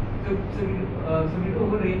so we do a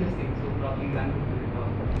whole range of things. So probably language will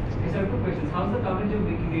talk. Okay, so I have two questions. How's the coverage of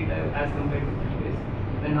Wikidata as compared to previous?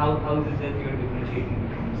 And how is it that you're differentiating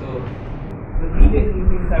between? So the three basic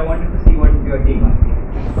things I wanted to see what your take on it.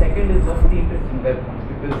 Second is what's the interest in web fonts,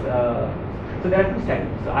 because so there are two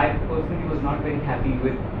standards. So I personally was not very happy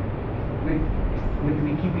with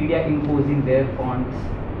Wikipedia imposing their fonts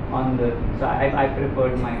on the. So I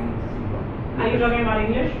preferred my own system. Are you talking about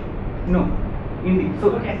English? No, Indic.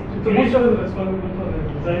 So okay. So most of responsible for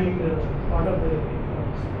designing the part of the.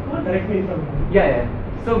 Correct me if I'm wrong. Yeah.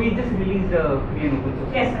 So we just released a Korean open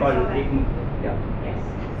source Yes, called I saw that. Ekmuk. Yeah. Yes.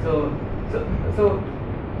 So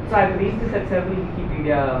I've raised this at several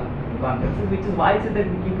Wikipedia conferences, which is why is it that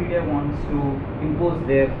Wikipedia wants to impose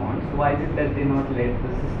their fonts? Why is it that they not let the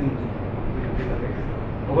system to pick up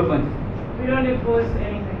a whole bunch? We don't impose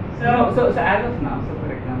anything. So as of now, so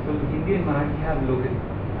for example, Hindi and Marathi have Logan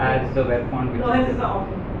as the web font. Which Logan is the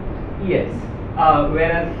open. Yes.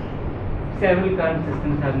 Whereas several current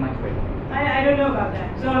systems have much better. I don't know about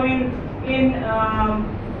that. So I mean,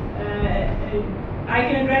 I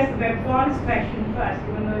can address the web fonts question first,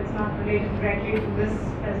 even though it's not related directly to this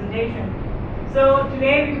presentation. So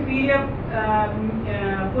today Wikipedia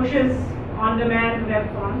pushes on-demand web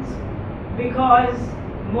fonts because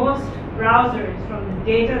most browsers, from the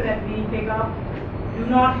data that we pick up, do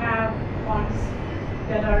not have fonts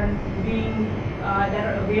that are being that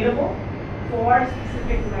are available for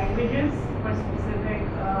specific languages, for specific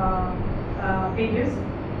pages.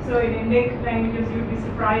 So in Indic languages, you'd be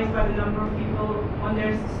surprised by the number of people on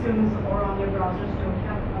their systems or on their browsers don't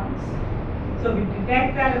have fonts. So we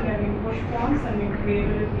detect that and then we push fonts and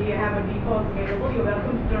we have a default available. You're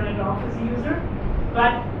welcome to turn it off as a user.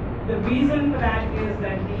 But the reason for that is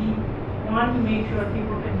that we want to make sure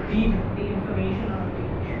people can read the information on the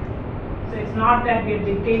page. So it's not that we're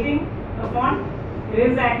dictating a font. It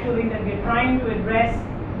is actually that we're trying to address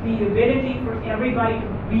the ability for everybody to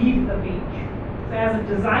read the page. So as a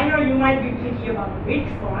designer, you might be picky about which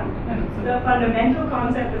font. The fundamental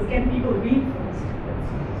concept is, can people read first?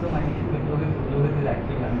 So my issue with Lohit is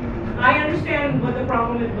actually I understand what the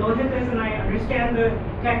problem with Lohit is, and I understand the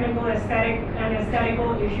technical, aesthetic, and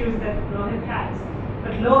aesthetical issues that Lohit has.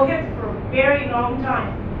 But Lohit, for a very long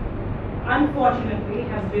time, unfortunately,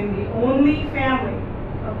 has been the only family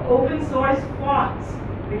of open source fonts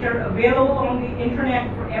which are available on the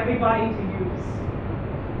internet for everybody to use.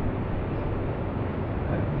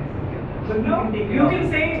 No, you can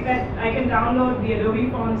say that I can download the Adobe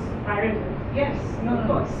fonts pirated. Yes, of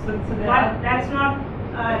course. But that's not.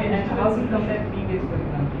 And how do you compare free-based, for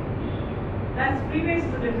example? That's free-based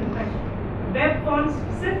is a different question. Web fonts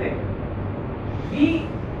specific, we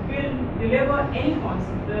will deliver any fonts.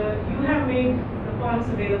 You have made the fonts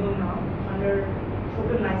available now under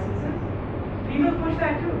open licenses. We will push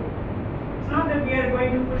that too. It's not that we are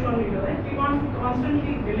going to push only Lohit. We want to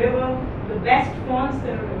constantly deliver the best fonts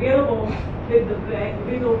that are available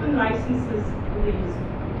with open licenses to the user.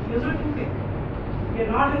 User can pick. We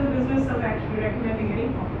are not in the business of actually recommending any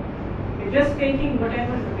font. We're just taking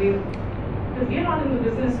whatever is available. Because we are not in the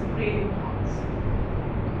business of creating fonts.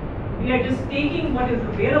 We are just taking what is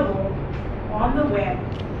available on the web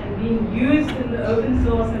and being used in the open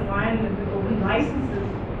source environment with open licenses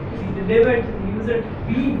to be delivered to the user to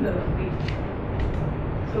read the page.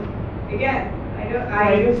 So again,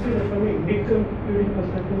 I guess from a big computing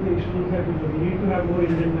perspective, the issue is that we need to have more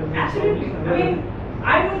independence. Absolutely. I mean,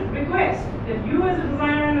 I would request that you as a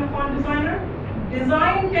designer and a font designer,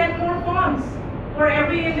 design 10 more fonts for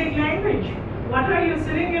every Indic language. What are you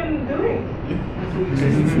sitting and doing?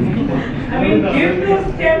 I mean, give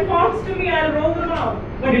those 10 fonts to me, I'll roll them out.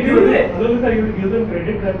 But do it. Alolita, you give them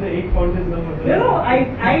credit that the 8 font is now available. No,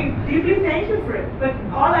 I deeply thank you for it. But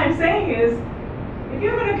all I'm saying is, if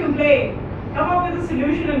you're going to complain, come up with a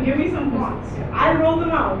solution and give me some fonts. I'll roll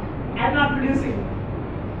them out. I'm not producing them.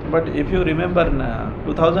 But if you remember,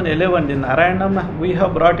 2011 in Narayanam, we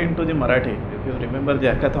have brought into the Marathi. If you remember the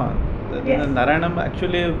hackathon, Yes. Narayanam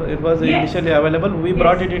actually it was Yes. initially available. We Yes.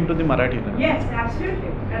 brought it into the Marathi. Yes,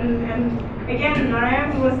 absolutely. And again,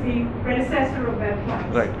 Narayan was the predecessor of web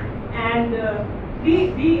fonts. Right. And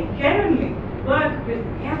we genuinely work with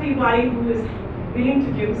everybody who is willing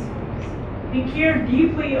to give service. We care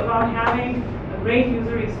deeply about having a great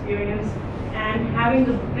user experience and having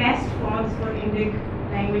the best fonts for Indic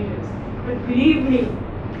languages. But believe me,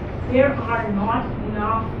 there are not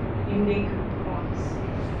enough Indic fonts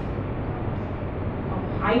of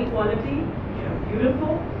high quality, which are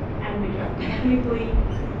beautiful, and which are technically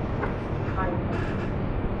high quality.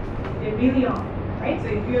 They really are, right? So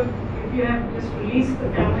if you have just released the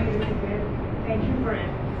family, thank you for it.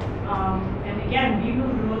 And again, we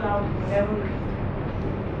will roll out whatever.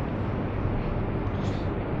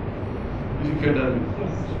 You could,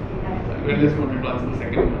 Yes. I just wanted to answer the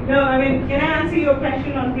second one. No, I mean, can I answer your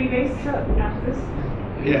question on freebase after this?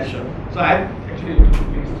 Yeah, sure. So I actually have two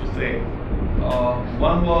things to say.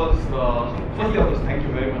 One was, firstly, of course, thank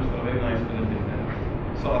you very much for a very nice presentation.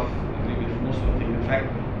 Sort of agree with most of the things. In fact,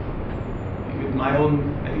 with my own,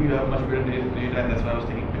 I think you have much better data, and that's why I was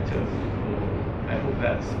taking pictures. So I hope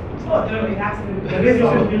that's. Oh, totally, absolutely.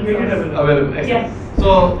 We'll make it available. Available. Excellent. Yes. So,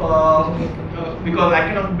 because I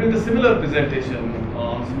cannot build a similar presentation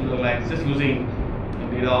on similar lines just using the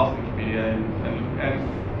data of Wikipedia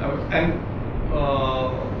and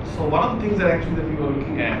so one of the things that actually that we were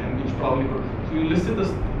looking at and which probably could, so you listed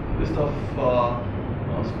this list of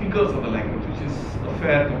speakers of the language, which is a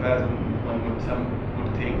fair comparison. Some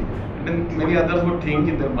would think, and then many others would think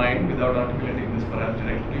in their mind without articulating this perhaps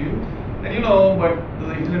directly to you. And but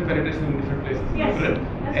the internet penetration in different places is Yes, different.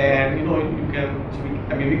 that's And you can, so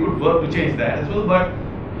we could work to change that as well. But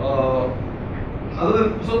other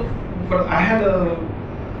than but I had a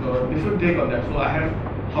different take on that. So I had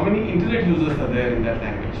how many internet users are there in that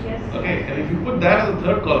language? Yes. Okay, and if you put that as a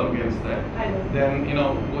third column against that, I know. then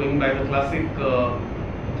going by the classic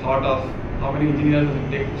thought of how many engineers does it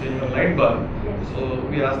take to change a light bulb? Yes. So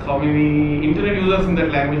we asked how many internet users in that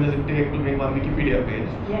language does it take to make one Wikipedia page?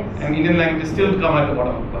 Yes. And Indian languages still come at the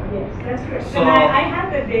bottom of the pile. Yes, that's correct. So, And I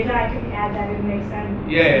have that data, I can add that in next time.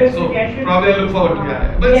 Yeah, Good so suggestion. probably I look forward to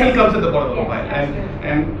that. But it Yes. still comes at the bottom of the Yes, pile. absolutely.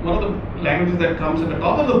 And one of the languages that comes at the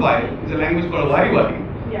top of the pile is a language called Wari Wari,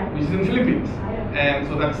 Yeah. which is in Philippines. I know. And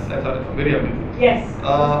so I thought it was very amazing. Yes,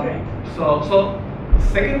 that's correct. So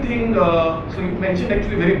second thing, so you mentioned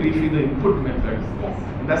actually very briefly the input methods. Yes.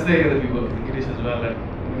 And that's the area that we work with Girish as well. And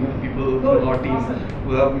people Good, from our team awesome.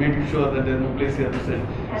 who have made sure that there's no place here to sit.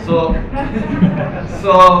 And- So,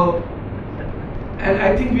 so, and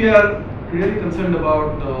I think we are really concerned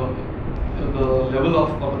about the level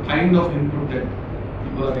of or the kind of input that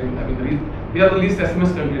people are giving. I mean, we are the least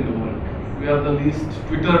SMS country in the world. We are the least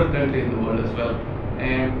Twitter country in the world as well.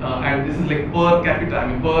 And this is like per capita, I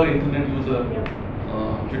mean per internet user, Yep.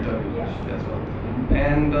 Twitter usage Yeah. as well.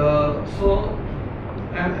 And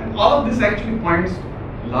and all of this actually points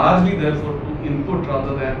largely therefore to input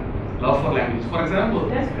rather than love for language. For example,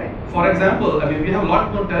 That's correct. I mean we have a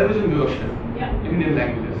lot more television viewership Yeah. in Indian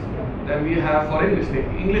languages than we have for English. Like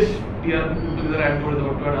English, TRP together I'm told is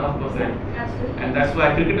about 2.5%. Absolutely. And that's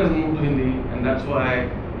why cricket has moved to Hindi, and that's why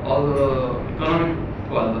all the economic,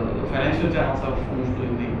 the financial channels have moved to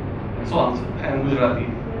Hindi, and so on, and Gujarati.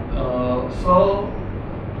 So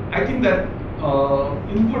I think that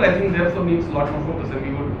input, I think, therefore means a lot more focus, and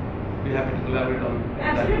we would be happy to collaborate on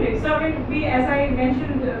that. Absolutely. So I mean, we, as I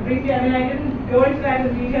mentioned briefly, I mean, I didn't go into that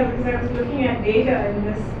in detail because I was looking at data in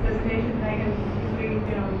this presentation. I can easily,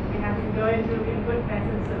 be happy to go into input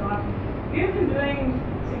methods a lot. We've been doing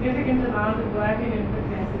significant amount of work in input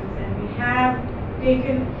methods, and we have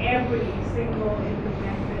taken every single input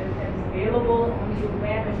method that is available on the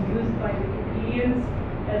web and used by Wikipedians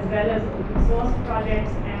as well as open source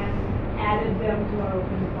projects and added them to our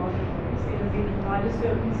open repositories. It is the largest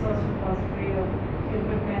open source repository of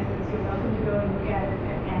input methods. You're welcome to go and look at it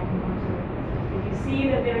and add them onto it. If you see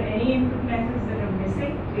that there are any input methods that are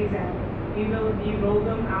missing, please add them. We roll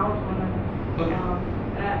them out on a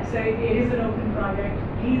so it is an open project.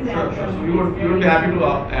 Please add Sure. them. So we would be happy to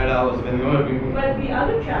add ours when you are doing. But the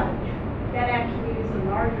other challenge, that actually is a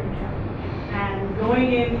larger challenge, and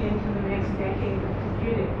going into the next decade of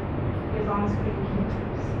computing, is on-screen key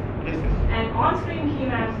maps. Yes, yes. And on-screen key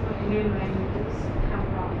maps for Indian languages have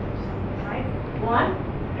problems, right? One,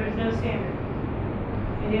 there is no standard.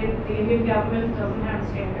 The Indian government doesn't have a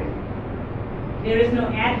standard. There is no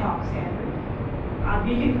ad hoc standard.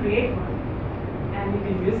 We can create one, and we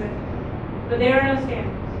can use it, but there are no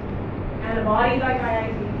standards. And a body like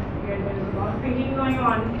IIT, where there's a lot of thinking going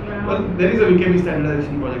on around. Well, there is a Wikipedia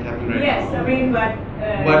standardization project happening right Yes, now. I mean, but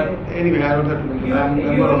Anyway, I don't have to mention. you, I'm a you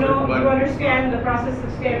member of know, it, but you understand the process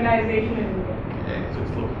of standardization in India. yeah, so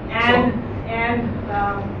it's slow. And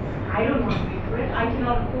I don't want to wait for it. I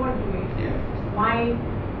cannot afford to wait. Yeah. My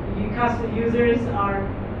users are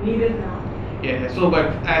needed now. Yeah, so but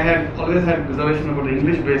I had always had reservation about the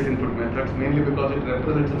English-based input methods, mainly because it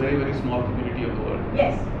represents a very, very small community of the world.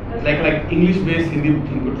 Yes. that's Like correct. English-based Hindi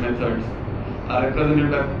input methods are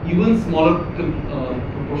represented by even smaller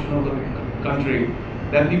proportion of the country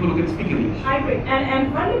than people who can speak English. I agree.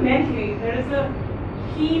 And fundamentally, there is a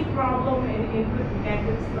key problem in input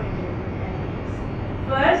methods for input methods.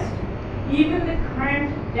 First, even the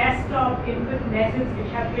current desktop input methods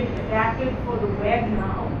which have been adapted for the web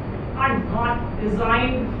now are not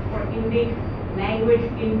designed for Indic language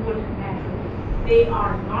input naturally. They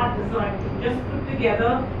are not designed to just put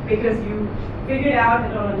together because you figured out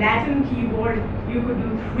that on a Latin keyboard you could do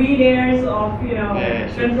 3 layers of Yeah,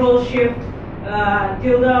 sure. control shift,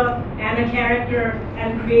 tilde and a character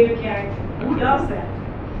and create a character. Who does that?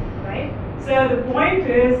 Right? So the point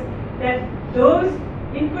is that those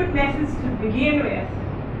input methods to begin with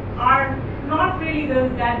are not really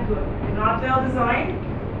that good. They're not well designed,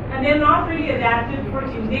 and they're not really adapted for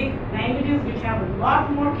Indic languages which have a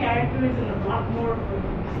lot more characters and a lot more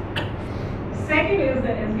openness. Second is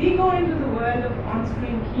that as we go into the world of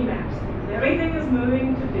on-screen key maps, because everything is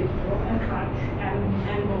moving to digital and touch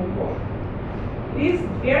and mobile, it is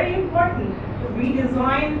very important to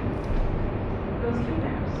redesign those key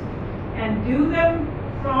maps and do them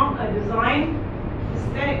from a design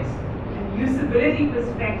aesthetics and usability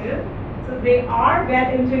perspective, so they are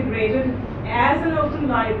well integrated as an open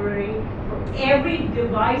library for every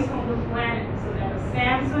device on the planet, so that a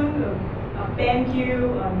Samsung, a BenQ,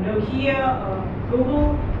 a Nokia, a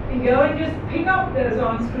Google can go and just pick up those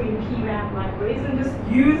on-screen key map libraries and just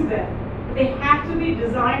use them. But they have to be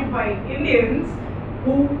designed by Indians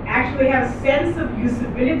who actually have a sense of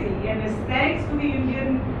usability and aesthetics to the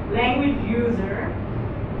Indian language user,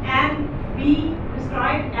 and be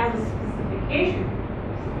prescribed as a specification.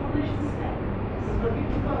 Just publish the spec. This is what you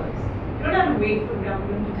propose. You don't have to wait for the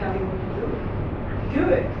government to tell you what to do. Do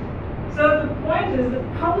it. So the point is to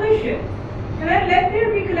publish it, and then let there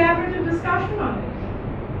be collaborative discussion on it.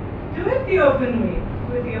 Do it the open way,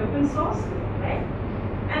 do it the open source way, right?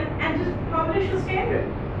 And just publish a standard.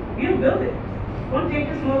 We'll build it. It won't take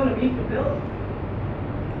us more than a week to build.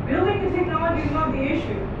 Building the technology is not the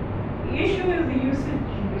issue. The issue is the usage,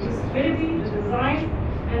 the usability, the design,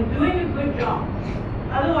 and doing a good job.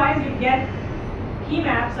 Otherwise, you get key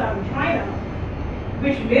maps out of China,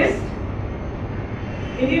 which list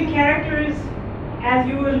Indian characters as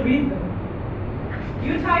you will read them.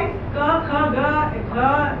 You type ka, kha, ga,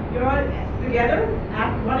 kha, you're together,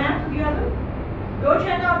 one after the other. Go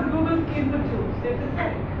check out the Google input tools. They're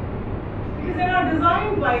pathetic. Because they're not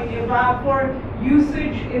designed for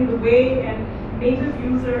usage in the way a native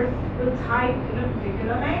user will type in a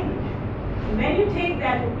particular language. And when you take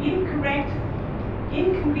that incorrect,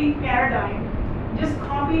 incomplete paradigm, just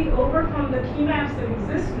copy over from the key maps that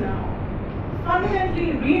exist now,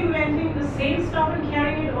 fundamentally reinventing the same stuff and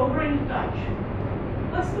carrying it over into Dutch.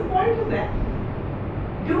 What's the point of that?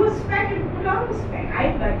 Do a spec and put out a spec.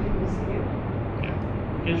 I'd like to do a spec. I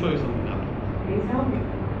can show you something now. Please help me.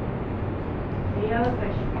 Any other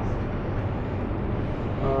questions?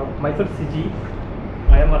 Myself CG.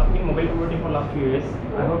 I am working in mobile computing for last few years.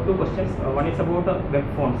 I have two questions. One is about web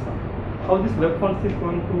fonts. How this web fonts is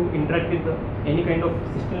going to interact with any kind of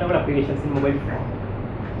system level applications in mobile phone,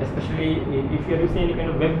 especially if you are using any kind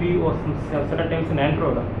of web view or some certain times in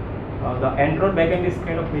Android. The Android backend is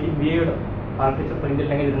kind of very weird architecture for Indian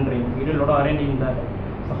language rendering. We do a lot of R&D in that.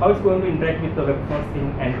 So how it's going to interact with the web fonts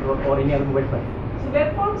in Android or any other mobile phone? So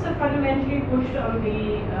web fonts are fundamentally pushed on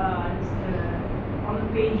the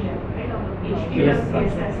page level, right? On the HTML,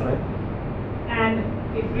 CSS, right. And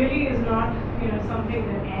it really is not, something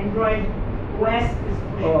that Android OS is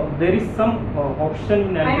pushing. There is some option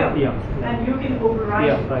in Android. Yeah. And you can override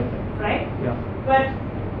it, right? Yeah. But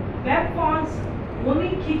web fonts only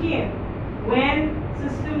kick in when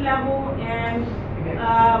system level and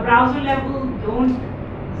browser level don't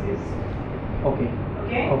exist. Okay.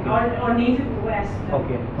 Okay? Okay. Or native OS level.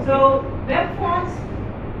 Okay. So web fonts,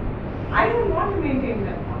 I don't want to maintain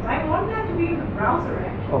web fonts. I want that to be in the browser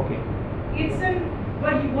actually. Okay. It's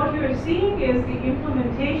what you are seeing is the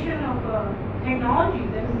implementation of a technology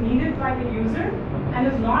that is needed by the user and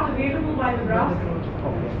is not available by the browser.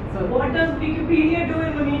 Okay. So What does Wikipedia do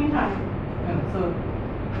in the meantime? So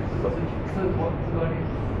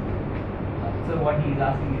what he's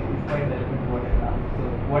asking is quite relevant to what I asked. So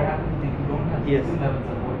what happens if you don't have Yes. system level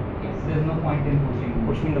support? Yes. There's no point in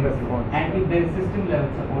pushing the web fonts. And if there is system level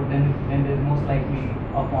support, then there's most likely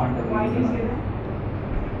a font. that Why we do you use. say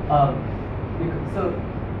that? So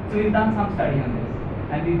we've done some study on this,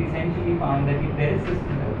 and we've essentially found that if there is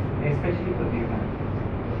system level, especially for Devanagari.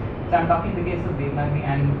 So I'm talking the case of Devanagari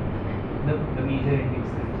and the major Indic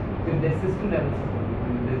scripts. So if there's system level support,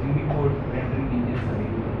 if there's Unicode rendering engines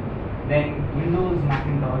available, then Windows,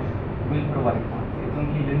 Macintosh will provide fonts. It's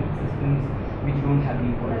only Linux systems which don't have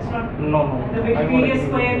the That's font. not No. the Wikipedia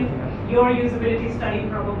square, your usability study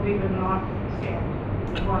probably will not stand.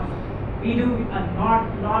 We do a lot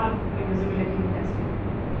of usability testing.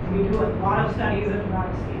 We do a lot of studies at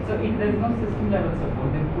large scale. So if there is no system level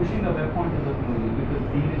support, then pushing a web font is of no use because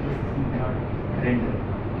these the system cannot render.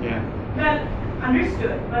 Yeah. Well,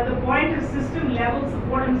 understood. But the point is system level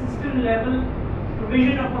support and system level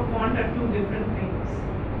provision of a font are two different things.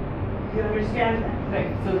 You understand that?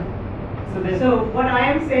 Right. So So what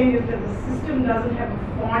I am saying is that the system doesn't have a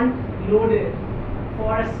font loaded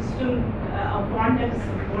for a system, a font that is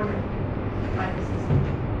supported by the system.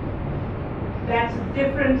 That's a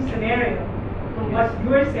different scenario from what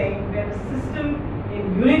you are saying, where the system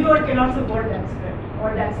in Unicode cannot support that script,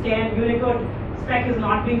 or that Unicode spec is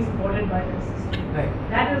not being supported by the system. Right.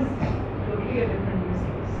 That is totally a different use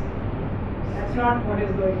case. That's not what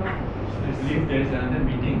is going on. I believe there is another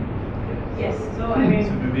meeting. Yes, so I mean,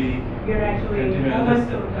 So maybe we're actually continue almost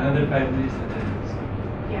another 5 minutes and then.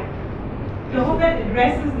 Yeah. So I hope that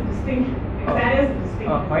addresses the distinction. Because that is the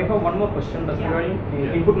distinction. I have one more question that's Yeah. regarding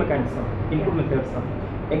Yeah. input mechanism, input Yeah. methods.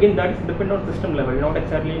 Again, that is dependent on system level, not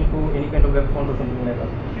exactly into any kind of web font or something like that.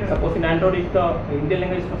 Sure. Suppose in Android, if the Indian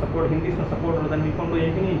language is not supported, Hindi is not supported, then we can't do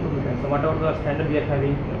anything in input mechanism. Whatever the standard we are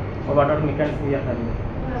having, or whatever mechanism we are having. Well,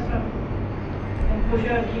 that's right. And push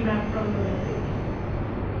a key map from the web page.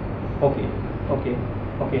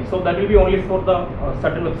 Okay. So that will be only for the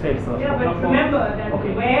certain websites. Yeah, not but for- remember that okay.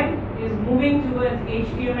 the web is moving towards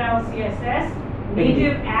HTML, CSS,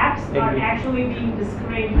 native apps are Agree. actually being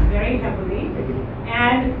discouraged very heavily. Agree.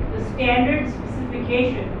 And the standard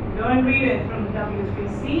specification, go and read it from the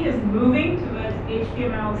W3C, is moving towards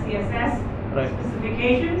HTML, CSS Right.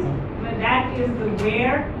 specifications, but that is the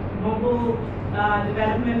where mobile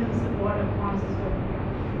development and support of fonts is going.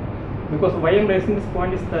 Because why I'm raising this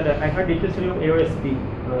point is that I had details of AOSP,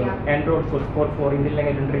 Yeah. Android source code for Indian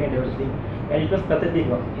language rendering and everything, and it was pathetic.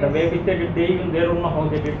 The Yes. way which they did, they don't know how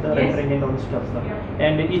they did the Yes. rendering and all this stuff. Yeah.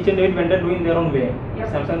 And each and every vendor doing their own way. Yeah.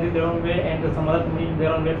 Samsung did their own way, and some other company did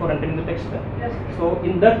their own way for rendering the text. Yes. So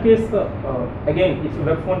in that case, again, if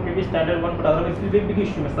web font may be standard one, but otherwise it will be a big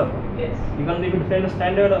issue. Mess up. Yes. Even if you define the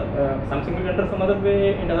standard, Samsung will enter some other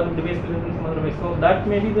way, and other device will enter some other way. So that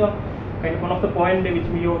may be the kind of one of the point which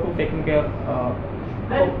we ought to take care.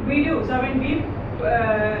 But we do. So I mean, we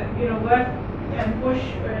work and push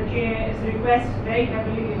requests very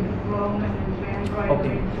heavily into Chrome and into Android,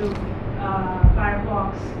 Okay. into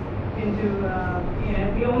Firefox, into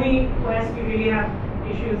the only OS we really have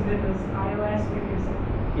issues with is iOS, because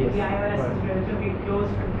Yes. the iOS is Right. relatively close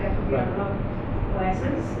compared to the Right. other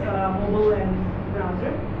OSs, mobile and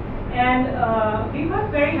browser. And we work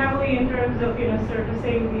very heavily in terms of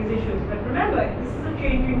surfacing these issues. But remember, this is a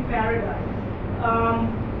changing paradigm.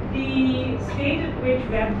 The state at which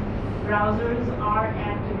web browsers are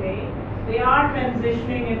at today, they are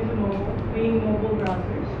transitioning into being mobile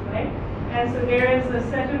browsers, right? And so there is a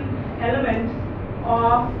certain element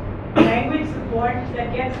of language support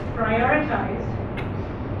that gets prioritized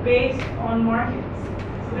based on markets.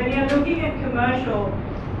 So when you're looking at commercial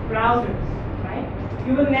browsers, right,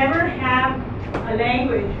 you will never have a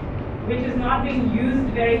language which is not being used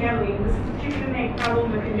very heavily. This is a chicken and egg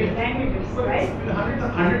problem with Indian languages, But right?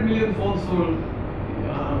 100 million phones sold,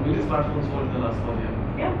 million smartphones sold in the last 1 year.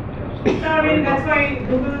 Yeah. So I mean, that's why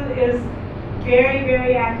Google is very,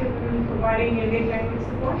 very active in providing Indian language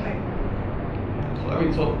support right now.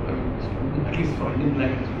 So at least for Indian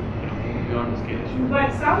language, beyond the scale issue.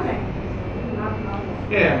 But some languages, not all.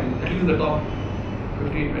 Yeah, at least the top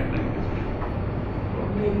 15 languages.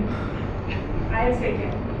 Maybe. I'd say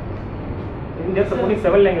 10. They are supporting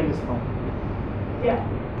several languages now. Yeah.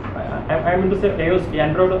 I mean to say AOSP,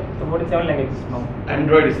 Android supporting 7 languages now.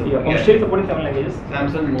 Android is Yeah, officially supporting 7 languages.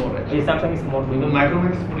 Samsung more actually. Yeah, Samsung is more The doing.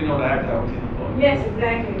 Micromax is putting out ads, I would say. Yes,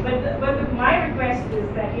 exactly. But my request is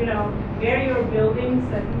that, where you're building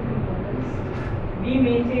certain components, we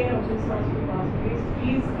maintain open source repositories.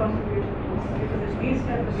 Please contribute to this, because at least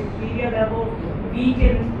at the Wikipedia level, we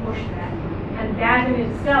can push that. And that in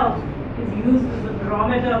itself is used as a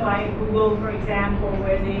barometer by Google, for example,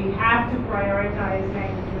 where they have to prioritize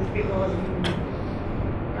languages because of the need,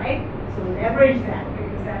 right? So leverage that,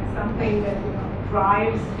 because that's something that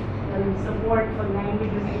drives and support for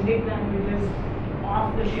languages, Indic languages,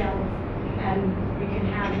 off the shelf, and we can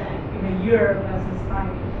have that in a year versus 5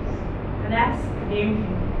 years. And that's a game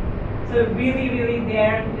changer. So really, really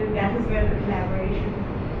that is where the collaboration,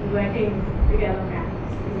 working together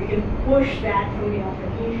matters. We can push that from the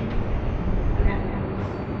application. And that matters.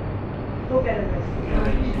 Hope that addresses it.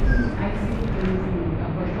 I see for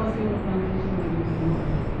the first thing of translation we're using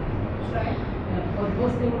models. Sorry? For the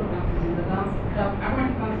first thing of translation, the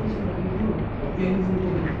Arabic translation that we do, we are using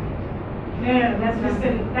Google. No, that's just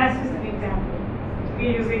an example. We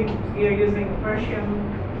are using Persian,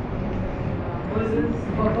 Moses,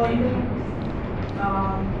 For Indian,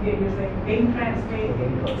 we are using Bing Translate,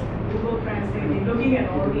 Google Translate. We're looking at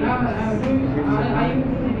all these. are you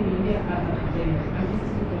using it in India? The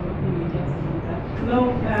emphasis developed in India, something like that? No,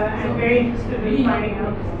 I'm very interested in finding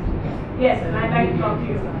out. Yes, and I'd like to talk to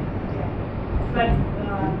you about it. Yeah. But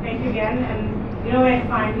thank you again, and you know where to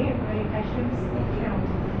find me if you have any questions.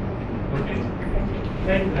 Okay.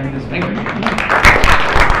 Thank you. Thank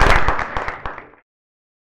you.